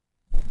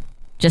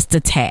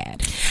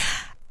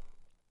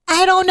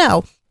 I don't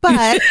know,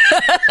 but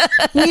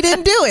we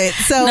didn't do it.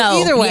 So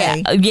either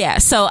way. Yeah.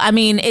 So, I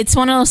mean, it's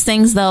one of those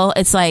things, though.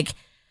 It's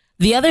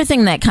the other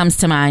thing that comes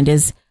to mind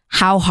is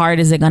how hard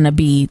is it going to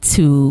be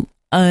to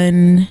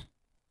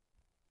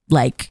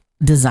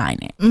design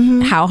it?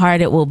 How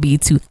hard it will be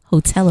to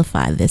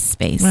hotelify this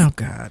space. Oh,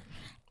 God.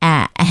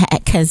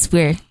 Because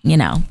we're,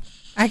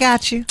 I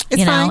got you.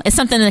 It's fine. It's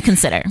something to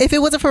consider. If it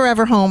was a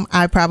forever home,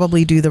 I'd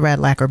probably do the red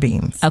lacquer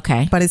beams.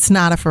 Okay. But it's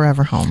not a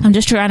forever home. I'm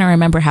just trying to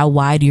remember how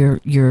wide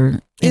your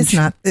It's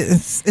not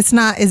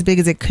as big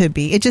as it could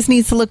be. It just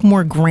needs to look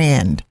more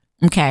grand.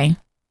 Okay.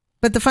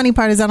 But the funny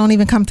part is I don't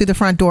even come through the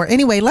front door.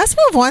 Anyway, let's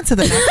move on to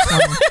the next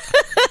one.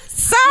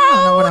 I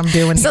don't know what I'm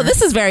doing So here.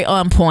 This is very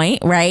on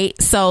point, right?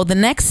 So the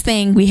next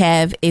thing we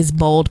have is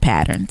bold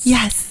patterns.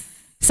 Yes.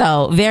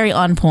 So very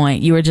on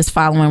point. You were just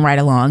following right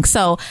along.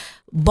 So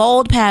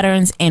bold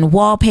patterns in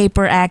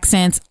wallpaper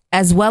accents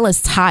as well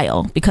as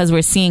tile, because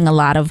we're seeing a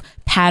lot of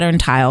pattern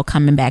tile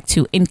coming back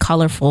too in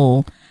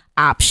colorful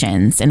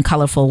options and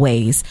colorful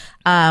ways.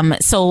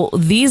 So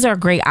these are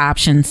great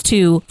options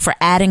too for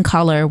adding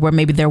color where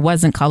maybe there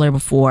wasn't color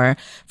before,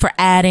 for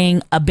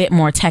adding a bit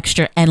more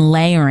texture and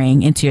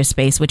layering into your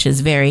space, which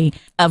is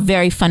a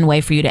very fun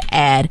way for you to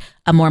add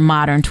a more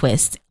modern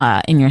twist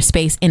in your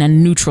space, in a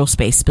neutral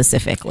space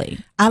specifically.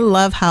 I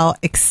love how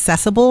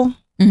accessible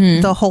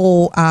the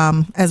whole,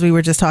 as we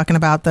were just talking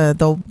about,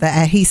 the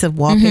adhesive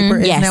wallpaper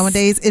is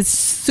nowadays. It's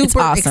super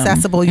awesome.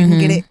 Accessible. You can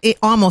get it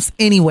almost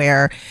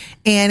anywhere.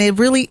 And it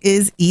really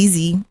is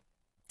easy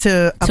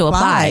to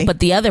apply. But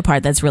the other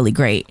part that's really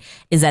great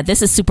is that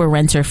this is super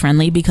renter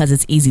friendly because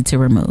it's easy to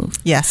remove.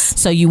 Yes.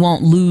 So you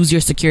won't lose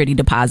your security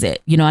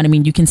deposit. You know what I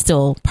mean? You can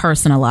still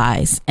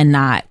personalize and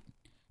not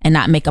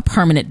make a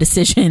permanent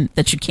decision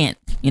that you can't,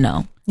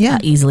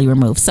 easily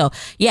remove. So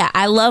yeah,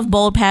 I love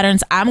bold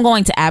patterns. I'm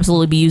going to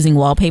absolutely be using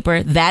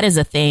wallpaper. That is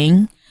a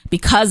thing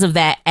because of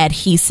that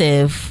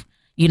adhesive,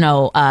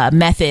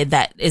 method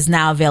that is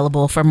now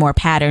available for more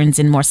patterns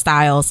and more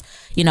styles.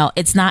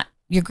 It's not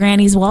your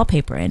granny's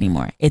wallpaper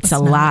anymore. It's a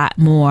lot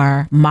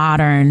more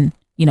modern,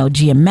 you know,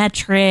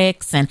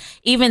 geometrics, and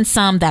even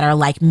some that are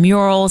like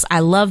murals.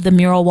 I love the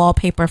mural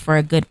wallpaper for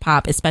a good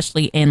pop,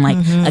 especially in like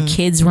a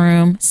kid's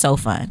room. So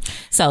fun.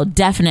 So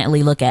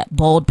definitely look at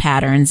bold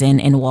patterns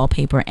in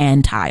wallpaper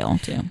and tile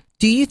too.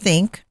 Do you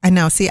think, I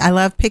know, see, I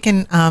love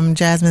picking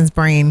Jazmyn's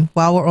brain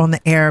while we're on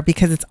the air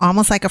because it's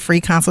almost like a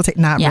free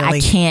consultation. Not really.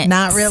 I can't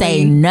not really.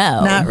 say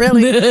no. Not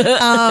really.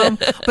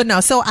 But no,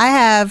 so I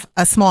have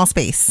a small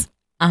space.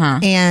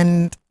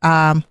 And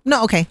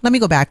no, okay, let me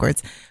go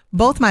backwards.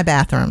 Both my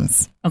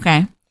bathrooms.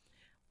 Okay.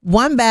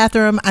 One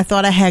bathroom, I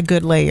thought I had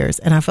good layers,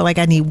 and I feel like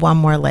I need one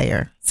more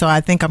layer. So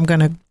I think I'm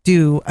going to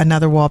do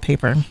another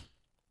wallpaper.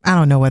 I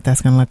don't know what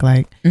that's going to look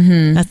like.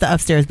 That's the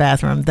upstairs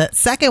bathroom. The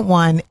second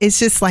one is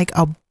just like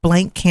a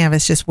blank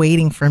canvas just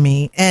waiting for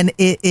me. And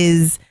it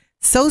is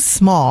so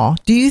small.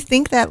 Do you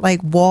think that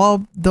like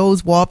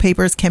those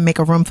wallpapers can make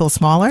a room feel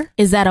smaller?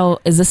 Is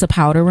this a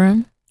powder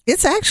room?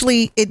 It's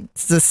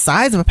the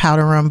size of a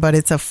powder room, but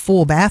it's a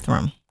full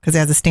bathroom because it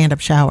has a stand-up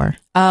shower.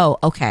 Oh,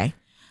 okay.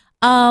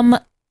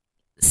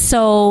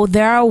 So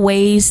there are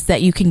ways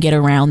that you can get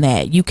around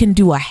that. You can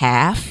do a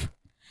half,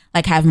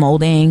 like have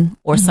molding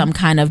or some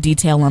kind of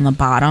detail on the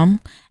bottom,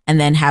 and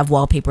then have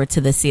wallpaper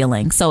to the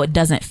ceiling. So it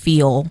doesn't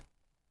feel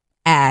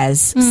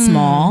as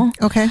small.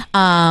 Okay.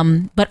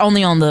 But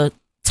only on the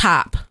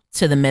top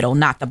to the middle,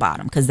 not the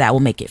bottom, because that will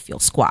make it feel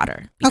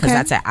squatter because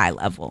that's at eye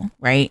level,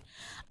 right?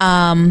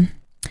 I'm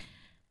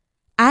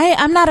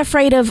not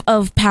afraid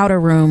of powder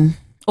room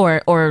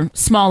or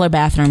smaller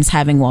bathrooms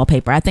having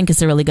wallpaper. I think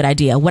it's a really good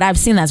idea. What I've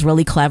seen that's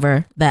really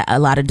clever that a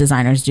lot of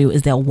designers do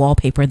is they'll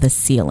wallpaper the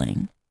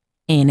ceiling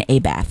in a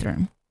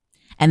bathroom,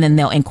 and then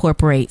they'll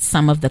incorporate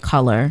some of the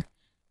color,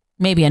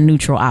 maybe a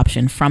neutral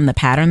option from the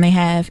pattern they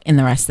have in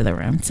the rest of the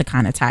room to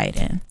kind of tie it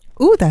in.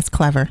 Ooh, that's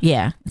clever.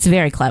 Yeah, it's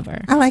very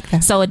clever. I like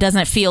that. So it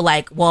doesn't feel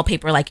like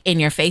wallpaper like in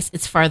your face.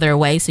 It's further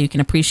away so you can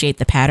appreciate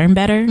the pattern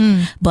better.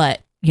 But,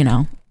 you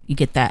know, you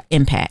get that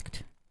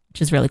impact,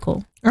 which is really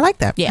cool. I like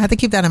that. Yeah. I have to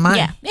keep that in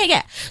mind.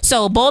 Yeah.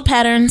 So bold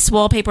patterns,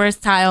 wallpapers,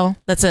 tile.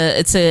 It's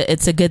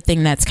a good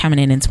thing that's coming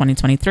in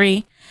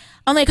 2023.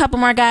 Only a couple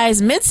more, guys.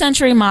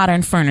 Mid-century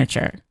modern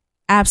furniture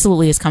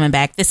absolutely is coming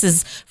back. This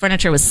is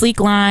furniture with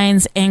sleek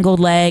lines, angled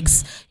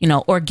legs, you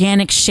know,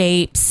 organic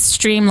shapes,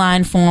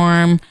 streamlined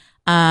form,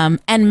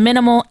 and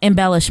minimal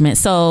embellishment.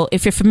 So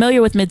if you're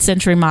familiar with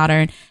mid-century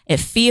modern, it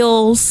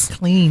feels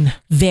clean,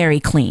 very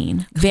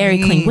clean,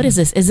 very clean. What is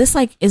this? Is it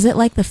like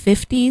the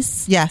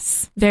 50s?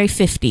 Yes. Very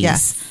 50s.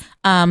 Yes.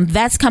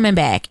 That's coming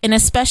back, and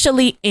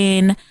especially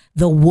in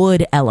the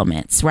wood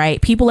elements,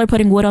 right? People are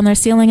putting wood on their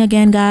ceiling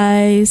again,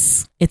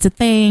 guys. It's a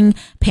thing.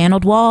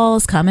 Paneled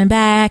walls coming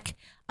back.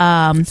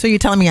 So you're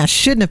telling me I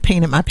shouldn't have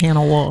painted my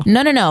panel wall?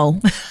 No.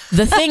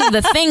 The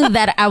thing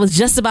that I was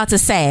just about to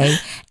say,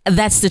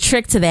 that's the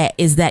trick to that,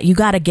 is that you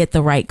got to get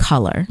the right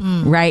color,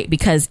 right?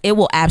 Because it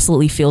will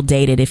absolutely feel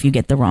dated if you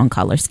get the wrong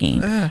color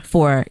scheme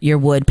for your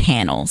wood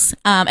panels.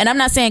 And I'm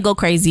not saying go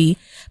crazy,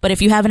 but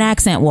if you have an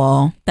accent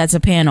wall that's a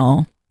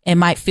panel, it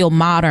might feel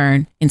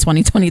modern in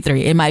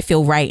 2023. It might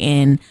feel right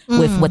in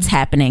with what's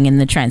happening in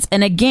the trends.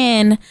 And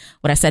again,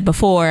 what I said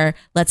before,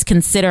 let's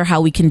consider how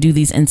we can do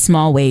these in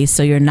small ways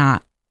so you're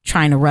not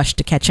trying to rush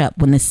to catch up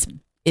when this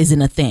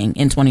isn't a thing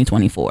in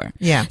 2024.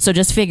 Yeah. So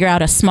just figure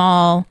out a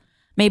small,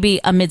 maybe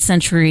a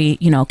mid-century,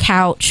 you know,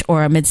 couch,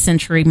 or a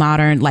mid-century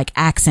modern like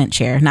accent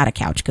chair. Not a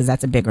couch because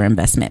that's a bigger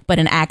investment, but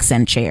an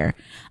accent chair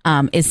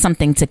is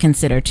something to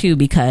consider too,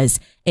 because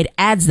it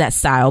adds that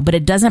style, but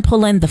it doesn't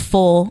pull in the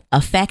full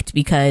effect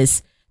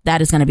because that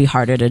is going to be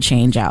harder to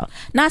change out.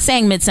 Not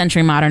saying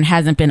mid-century modern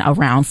hasn't been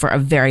around for a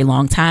very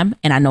long time,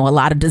 and I know a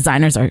lot of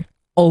designers are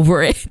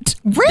over it.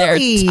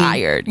 Really? They're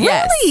tired.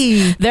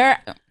 Really? Yes.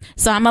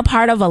 So I'm a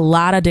part of a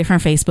lot of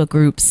different Facebook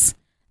groups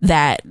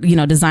that, you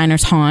know,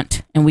 designers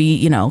haunt, and we,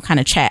 you know,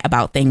 kind of chat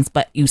about things,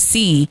 but you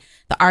see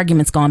the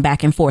arguments going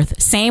back and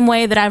forth. Same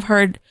way that I've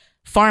heard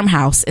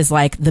farmhouse is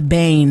like the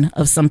bane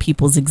of some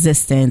people's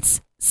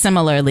existence.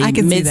 Similarly,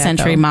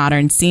 mid-century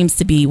modern seems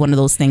to be one of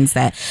those things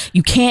that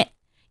you can't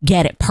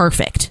get it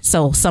perfect.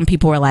 So some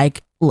people are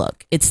like,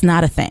 look, it's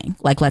not a thing.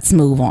 Like, let's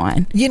move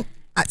on.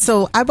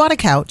 So I bought a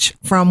couch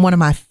from one of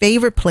my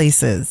favorite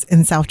places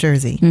in South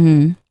Jersey.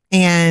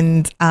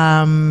 And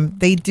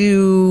they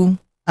do,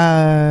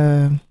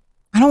 I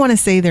don't want to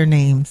say their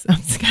names. I'm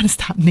just got to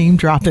stop name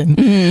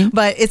dropping.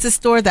 But it's a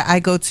store that I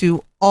go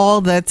to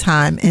all the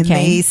time, and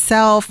they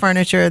sell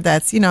furniture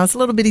that's, you know, it's a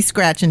little bitty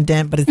scratch and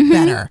dent, but it's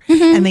better.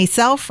 And they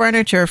sell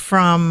furniture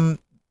from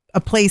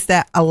a place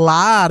that a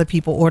lot of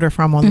people order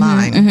from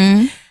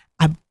online.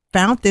 I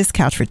found this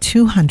couch for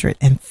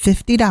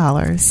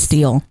 $250.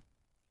 Steal.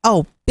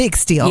 Oh, big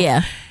steal.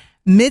 Yeah.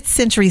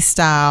 Mid-century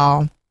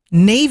style,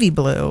 navy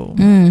blue.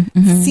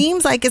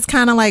 Seems like it's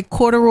kind of like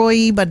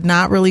corduroy, but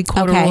not really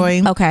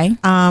corduroy. Okay.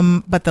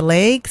 But the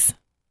legs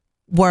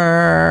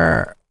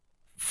were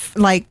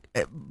like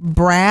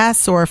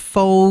brass or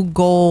faux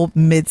gold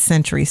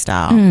mid-century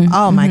style.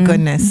 Oh my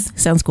goodness.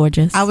 Sounds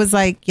gorgeous. I was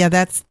like,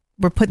 yeah,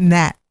 we're putting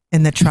that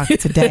in the truck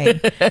today.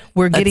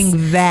 We're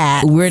getting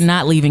that. We're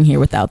not leaving here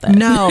without that.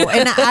 No.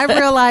 And I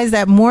realized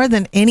that more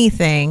than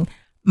anything,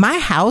 my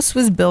house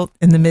was built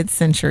in the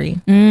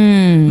mid-century.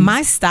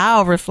 My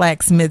style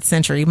reflects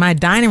mid-century. My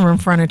dining room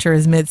furniture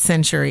is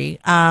mid-century.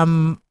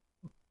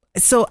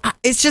 So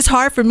it's just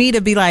hard for me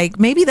to be like,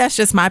 maybe that's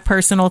just my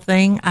personal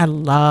thing. I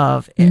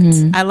love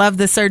it. I love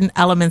the certain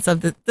elements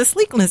of the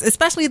sleekness,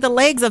 especially the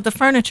legs of the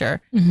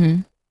furniture.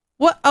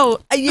 What? Oh,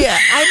 yeah,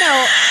 I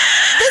know.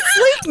 The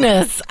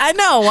sleekness. I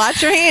know.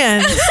 Watch your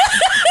hands.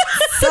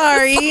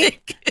 Sorry.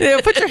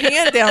 Put your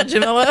hand down,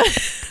 Jamila.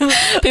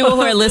 People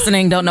who are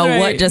listening don't know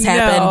what just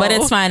happened, but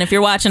it's fine. If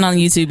you're watching on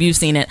YouTube, you've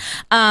seen it.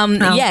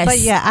 Yes. But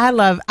yeah, I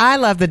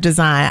love the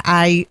design.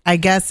 I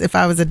guess if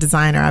I was a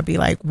designer, I'd be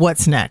like,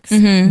 what's next?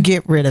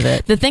 Get rid of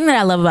it. The thing that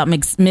I love about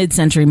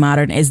mid-century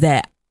modern is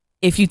that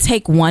if you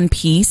take one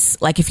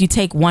piece, like if you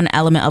take one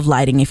element of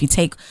lighting, if you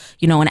take,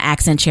 an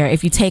accent chair,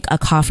 if you take a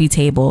coffee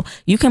table,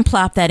 you can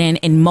plop that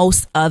in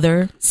most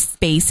other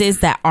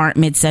spaces that aren't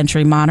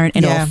mid-century modern.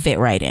 It'll fit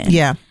right in.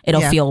 Yeah. It'll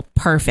feel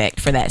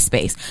perfect for that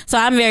space. So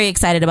I'm very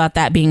excited about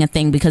that being a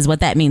thing, because what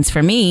that means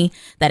for me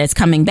that it's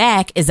coming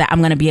back is that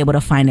I'm going to be able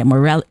to find it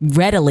more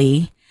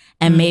readily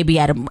and maybe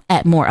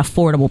at more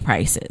affordable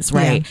prices,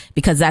 right? Yeah.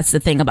 Because that's the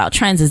thing about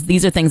trends, is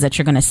these are things that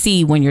you're going to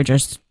see when you're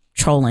just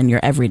trolling your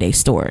everyday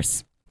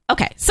stores.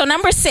 Okay, so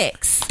number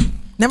six.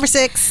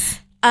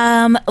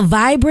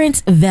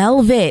 Vibrant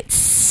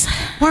velvets.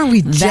 Weren't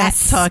we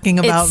just talking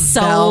about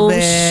velvet?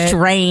 It's so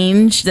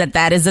strange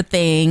that is a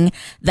thing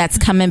that's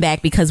coming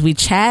back, because we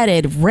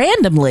chatted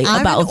randomly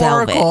about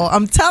velvet. Oracle.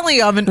 I'm telling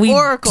you, I'm an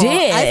oracle.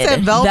 Did. I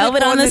said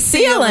velvet on the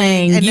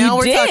ceiling. And now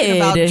we're talking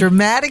about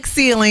dramatic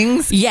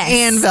ceilings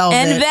and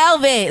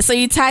velvet. So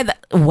you tied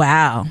that.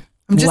 Wow.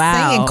 I'm just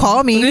saying,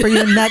 call me for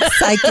your next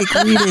psychic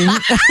reading.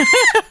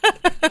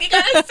 You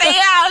gotta say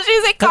out.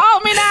 She said,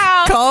 call me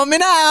now. Call me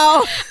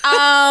now.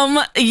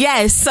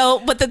 Yes.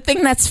 So, but the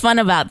thing that's fun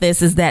about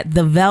this is that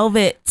the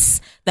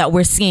velvets that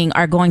we're seeing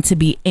are going to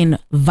be in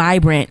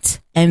vibrant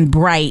and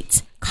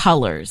bright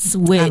colors,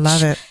 which I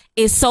love it.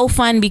 Is so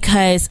fun,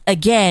 because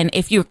again,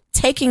 if you're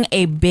taking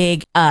a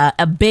big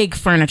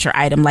furniture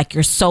item like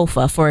your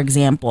sofa, for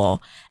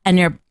example, and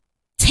you're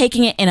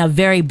taking it in a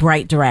very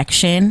bright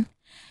direction,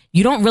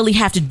 you don't really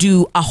have to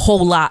do a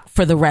whole lot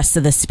for the rest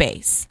of the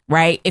space,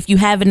 right? If you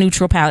have a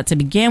neutral palette to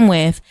begin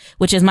with,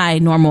 which is my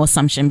normal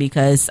assumption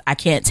because I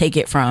can't take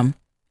it from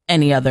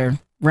any other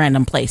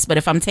random place. But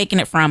if I'm taking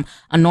it from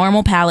a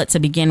normal palette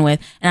to begin with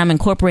and I'm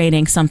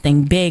incorporating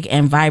something big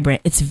and vibrant,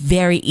 it's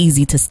very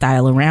easy to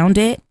style around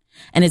it.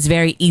 And it's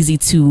very easy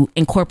to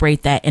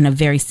incorporate that in a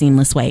very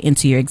seamless way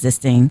into your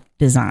existing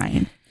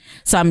design.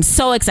 So I'm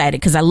so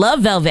excited because I love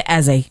velvet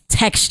as a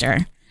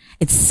texture.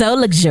 It's so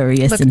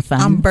luxurious and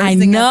fun. I'm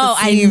bursting at the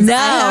seams. I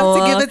have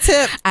to give a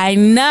tip. I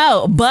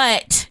know,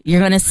 but you're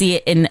going to see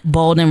it in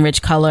bold and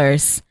rich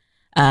colors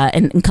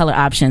and color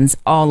options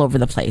all over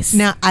the place.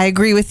 Now, I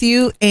agree with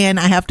you, and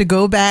I have to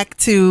go back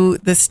to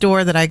the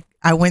store that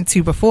I went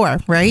to before,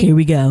 right? Here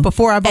we go.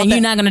 Before I bought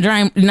you're not going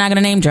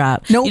to name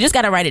drop. Nope. You just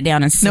got to write it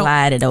down and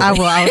slide it over. I'll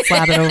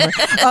slide it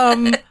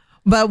over.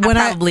 But when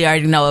I probably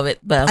already know of it.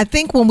 But I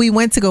think when we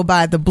went to go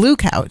buy the blue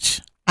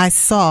couch, I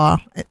saw,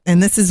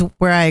 and this is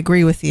where I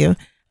agree with you,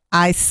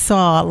 I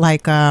saw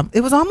like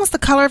it was almost the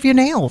color of your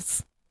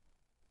nails,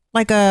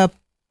 like a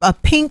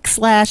pink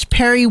 /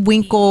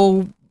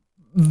 periwinkle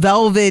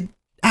velvet.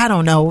 I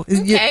don't know,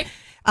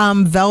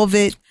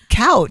 velvet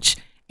couch.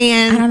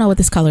 And I don't know what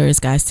this color is,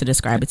 guys, to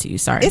describe it to you.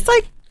 Sorry, it's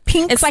like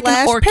pink. It's like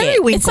an orchid.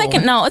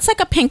 Periwinkle. It's like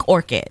a pink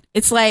orchid.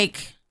 It's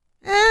like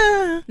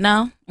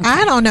no, okay.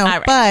 I don't know,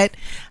 right. But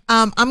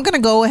I'm gonna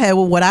go ahead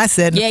with what I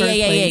said.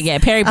 Yeah.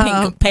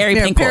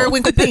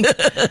 Periwinkle pink.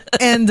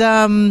 And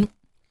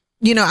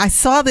I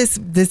saw this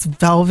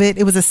velvet.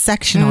 It was a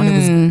sectional, and it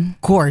was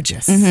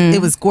gorgeous. Mm-hmm.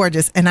 It was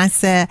gorgeous, and I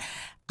said,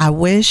 I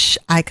wish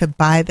I could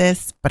buy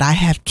this, but I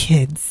have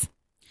kids.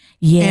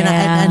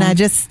 Yeah, and I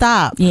just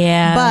stopped.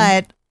 Yeah,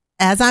 but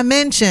as I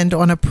mentioned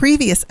on a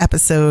previous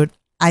episode,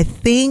 I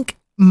think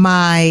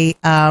my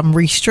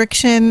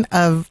restriction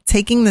of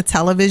taking the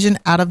television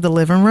out of the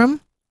living room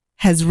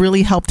has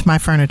really helped my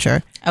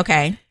furniture.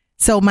 Okay.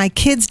 So my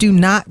kids do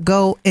not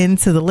go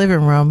into the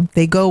living room.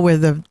 They go where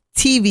the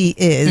TV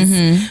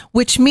is,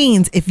 which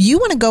means if you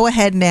want to go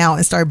ahead now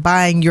and start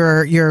buying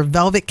your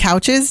velvet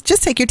couches,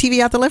 just take your TV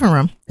out the living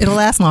room. It'll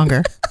last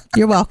longer.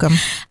 You're welcome.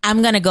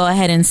 I'm going to go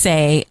ahead and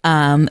say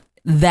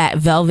that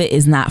velvet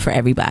is not for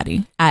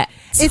everybody. But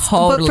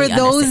for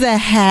those that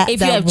have, if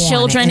you have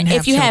children,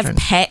 if you have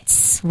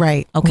pets,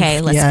 right?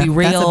 Okay, let's be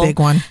real. That's a big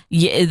one.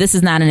 Yeah, this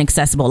is not an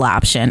accessible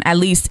option, at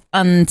least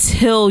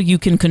until you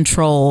can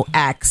control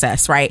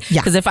access, right?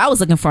 Because if I was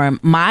looking for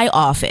my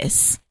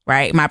office,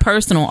 right, my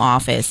personal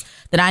office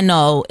that I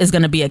know is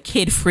going to be a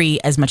kid-free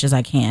as much as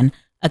I can,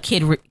 a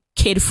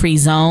kid-free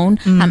zone,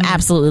 I'm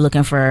absolutely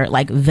looking for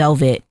like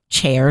velvet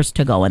chairs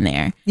to go in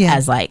there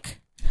as like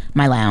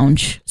my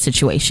lounge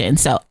situation.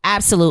 So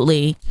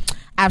absolutely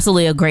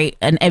a great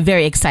and a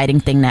very exciting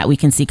thing that we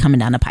can see coming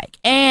down the pike.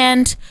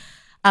 And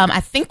I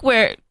think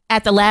we're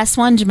at the last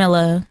one,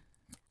 Jamila.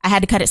 I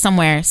had to cut it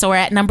somewhere. So we're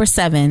at number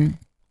 7.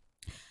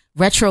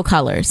 Retro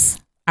colors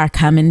are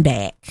coming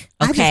back.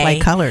 Okay. I just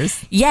like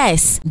colors.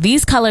 Yes.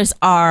 These colors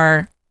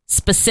are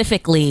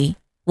specifically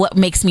what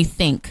makes me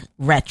think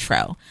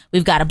retro.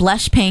 We've got a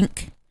blush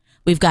pink.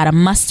 We've got a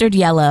mustard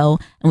yellow.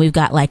 And we've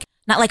got like,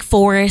 not like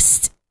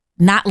forest,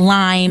 not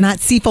lime. Not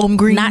seafoam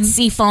green. Not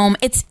seafoam.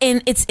 It's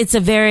a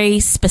very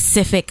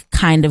specific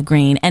kind of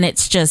green. And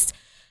it's just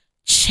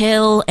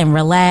chill and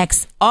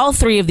relax. All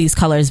 3 of these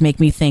colors make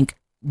me think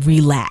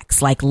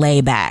relax, like lay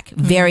back,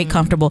 very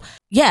comfortable.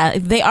 Yeah,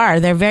 they are.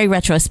 They're very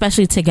retro,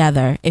 especially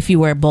together. If you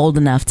were bold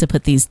enough to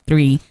put these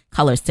 3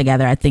 colors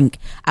together, I think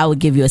I would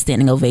give you a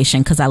standing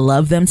ovation because I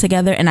love them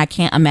together. And I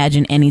can't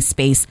imagine any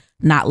space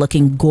not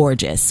looking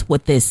gorgeous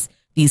with these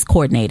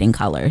coordinating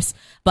colors.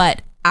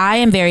 But I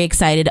am very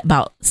excited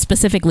about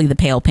specifically the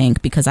pale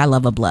pink because I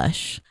love a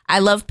blush. I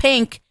love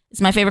pink.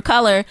 It's my favorite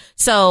color.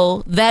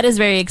 So that is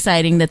very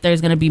exciting that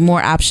there's going to be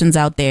more options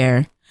out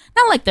there.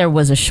 Not like there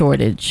was a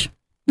shortage.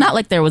 No.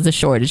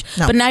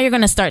 But now you're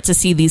going to start to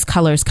see these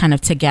colors kind of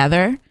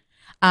together.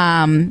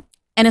 And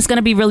it's going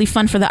to be really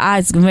fun for the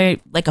eyes. It's going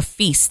to be like a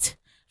feast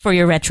for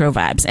your retro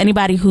vibes.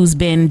 Anybody who's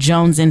been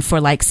jonesing for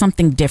like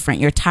something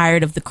different. You're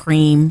tired of the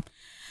cream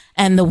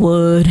and the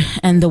wood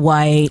and the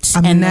white.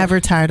 I'm never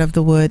tired of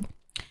the wood.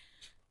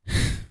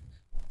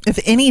 If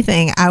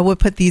anything, I would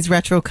put these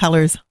retro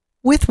colors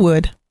with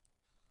wood.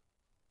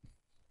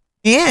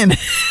 And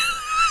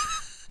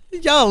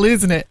y'all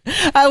losing it.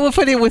 I would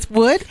put it with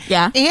wood.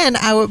 Yeah. And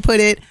I would put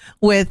it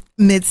with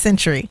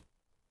mid-century.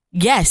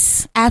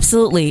 Yes,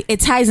 absolutely. It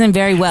ties in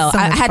very well.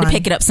 I had to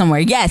pick it up somewhere.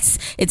 Yes,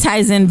 it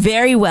ties in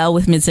very well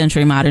with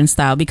mid-century modern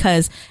style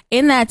because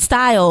in that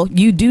style,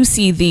 you do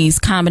see these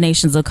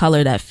combinations of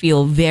color that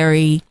feel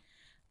very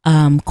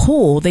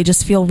cool. They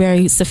just feel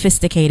very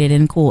sophisticated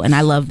and cool. And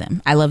I love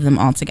them. I love them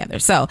all together.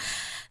 So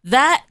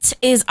that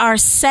is our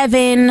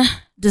 7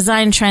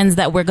 design trends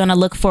that we're going to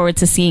look forward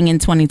to seeing in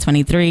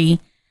 2023.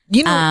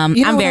 I'm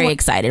very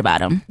excited about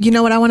them. You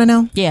know what I want to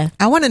know? Yeah.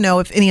 I want to know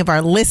if any of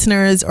our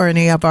listeners or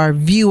any of our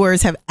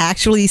viewers have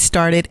actually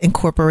started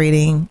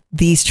incorporating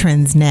these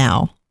trends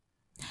now.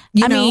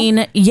 I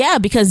mean, yeah,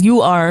 because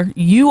you are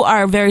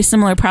very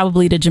similar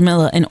probably to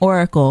Jamila and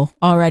Oracle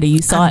already.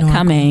 You saw it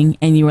coming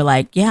and you were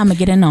like, yeah, I'm going to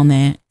get in on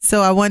that.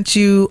 So I want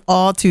you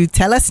all to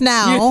tell us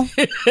now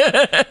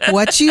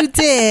what you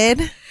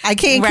did. I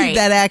can't keep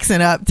that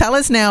accent up. Tell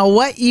us now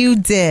what you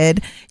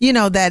did,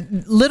 that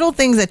little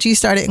things that you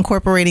started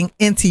incorporating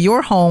into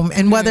your home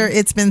and whether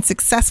it's been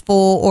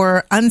successful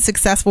or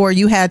unsuccessful or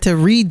you had to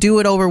redo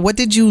it over. What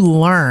did you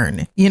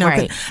learn?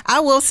 I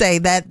will say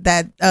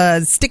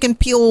that stick and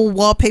peel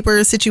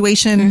wallpaper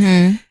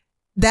situation,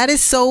 that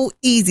is so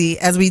easy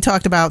as we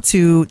talked about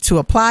to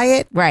apply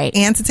it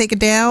and to take it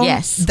down.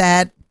 Yes.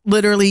 That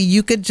literally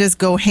you could just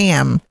go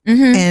ham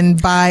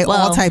and buy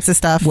all types of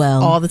stuff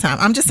all the time.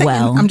 I'm just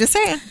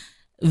saying.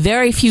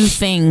 Very few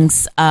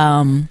things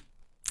that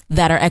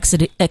are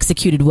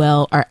executed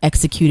well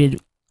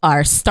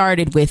are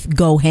started with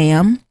go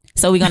ham.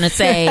 So we're going to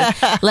say,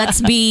 let's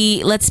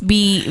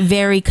be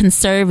very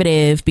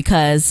conservative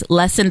because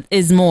less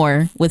is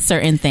more with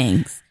certain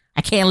things. I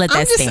can't let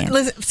that stand.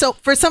 Listen, so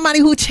for somebody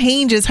who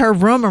changes her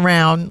room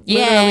around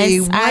literally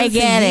once a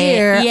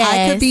year,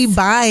 I could be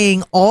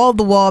buying all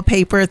the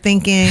wallpaper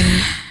thinking,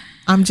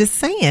 I'm just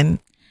saying.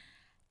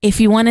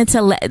 If you wanted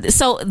to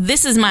so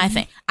this is my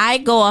thing. I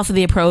go off of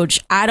the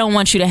approach, I don't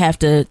want you to have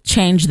to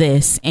change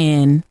this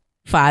in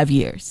 5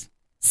 years.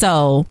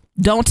 So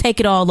don't take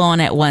it all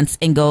on at once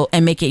and go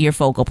and make it your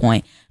focal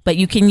point. But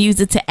you can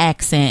use it to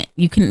accent.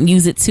 You can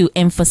use it to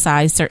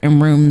emphasize certain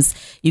rooms.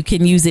 You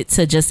can use it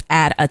to just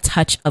add a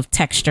touch of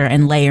texture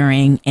and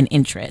layering and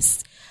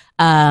interest.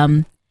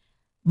 But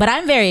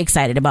I'm very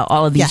excited about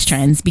all of these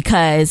trends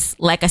because,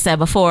 like I said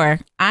before,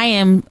 I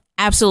am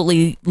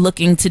absolutely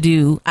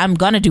I'm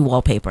going to do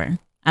wallpaper.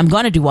 I'm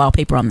going to do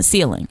wallpaper on the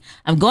ceiling.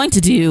 I'm going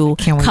to do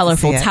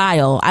colorful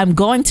tile. I'm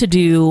going to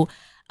do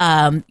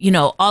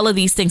all of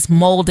these things,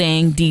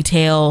 molding,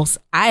 details.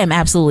 I am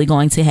absolutely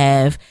going to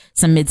have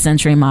some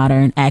mid-century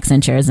modern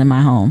accent chairs in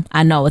my home.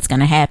 I know it's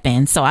going to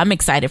happen. So I'm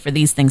excited for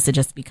these things to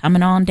just be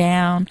coming on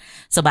down.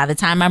 So by the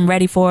time I'm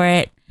ready for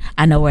it,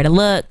 I know where to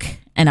look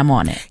and I'm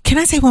on it. Can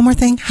I say one more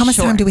thing? How much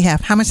time do we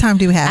have? I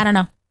don't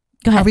know.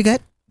 Go ahead. Are we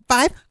good?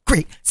 5?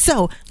 Great.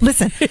 So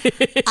listen,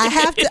 I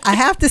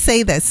have to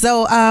say this.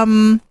 So,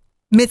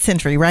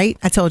 mid-century, right?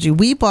 I told you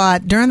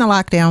during the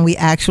lockdown, we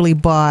actually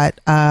bought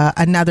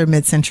another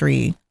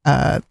mid-century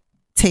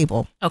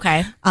table.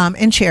 Okay.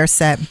 And chair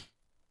set.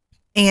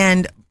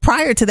 And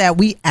prior to that,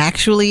 we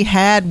actually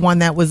had one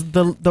that was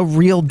the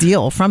real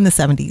deal from the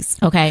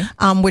 70s. Okay.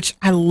 Which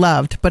I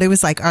loved, but it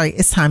was like, all right,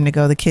 it's time to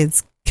go. The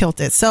kids killed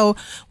it. So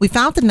we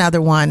found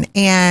another one.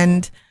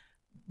 And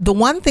the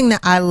one thing that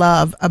I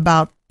love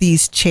about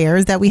these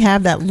chairs that we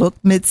have that look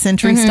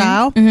mid-century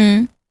style,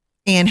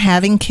 and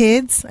having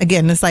kids,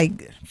 again, it's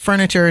like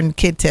furniture and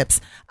kid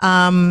tips.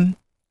 I'll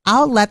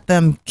let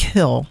them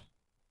kill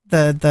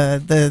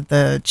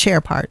the chair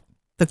part,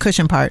 the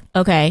cushion part.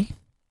 Okay.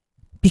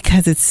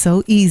 because it's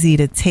so easy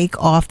to take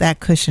off that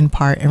cushion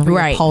part and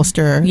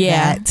reupholster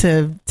that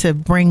to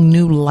bring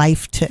new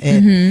life to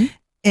it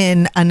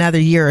in another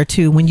year or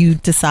two when you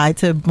decide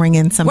to bring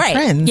in some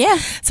trends. Yeah.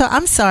 So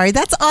I'm sorry.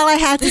 That's all I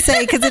had to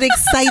say because it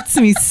excites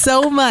me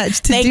so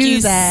much to do that. Thank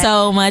you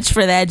so much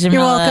for that,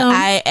 Jamila. You're welcome.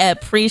 I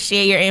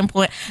appreciate your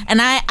input.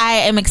 And I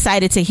am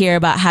excited to hear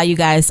about how you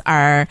guys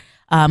are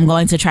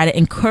going to try to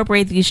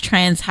incorporate these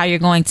trends, how you're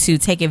going to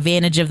take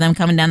advantage of them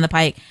coming down the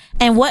pike,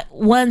 and what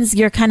ones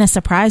you're kind of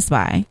surprised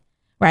by,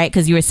 right?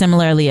 Because you were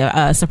similarly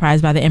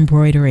surprised by the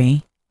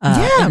embroidery. In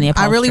the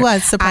I really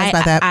was surprised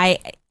by that.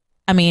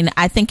 I mean,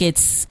 I think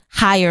it's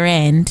higher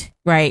end,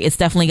 right? It's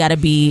definitely got to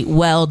be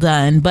well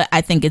done, but I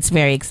think it's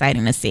very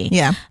exciting to see.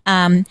 Yeah.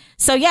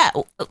 So yeah,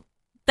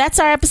 that's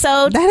our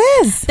episode.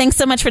 That is. Thanks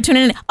so much for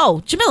tuning in.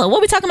 Oh, Jamila, what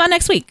are we talking about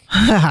next week?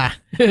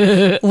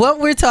 What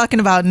we're talking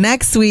about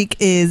next week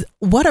is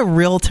what a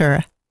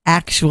realtor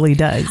actually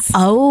does.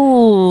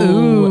 Oh,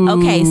 Ooh.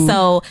 Okay.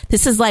 So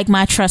this is like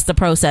my trust the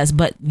process,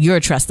 but your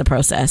trust the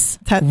process.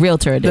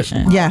 Realtor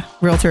edition.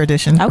 Realtor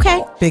edition.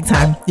 Okay. Big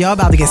time. Y'all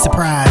about to get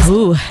surprised.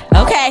 Ooh.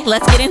 Okay.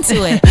 Let's get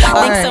into it.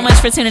 Thanks so much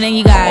for tuning in,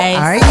 you guys.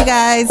 All right, you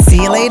guys.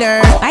 See you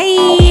later.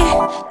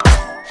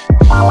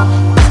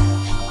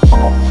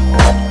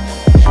 Bye.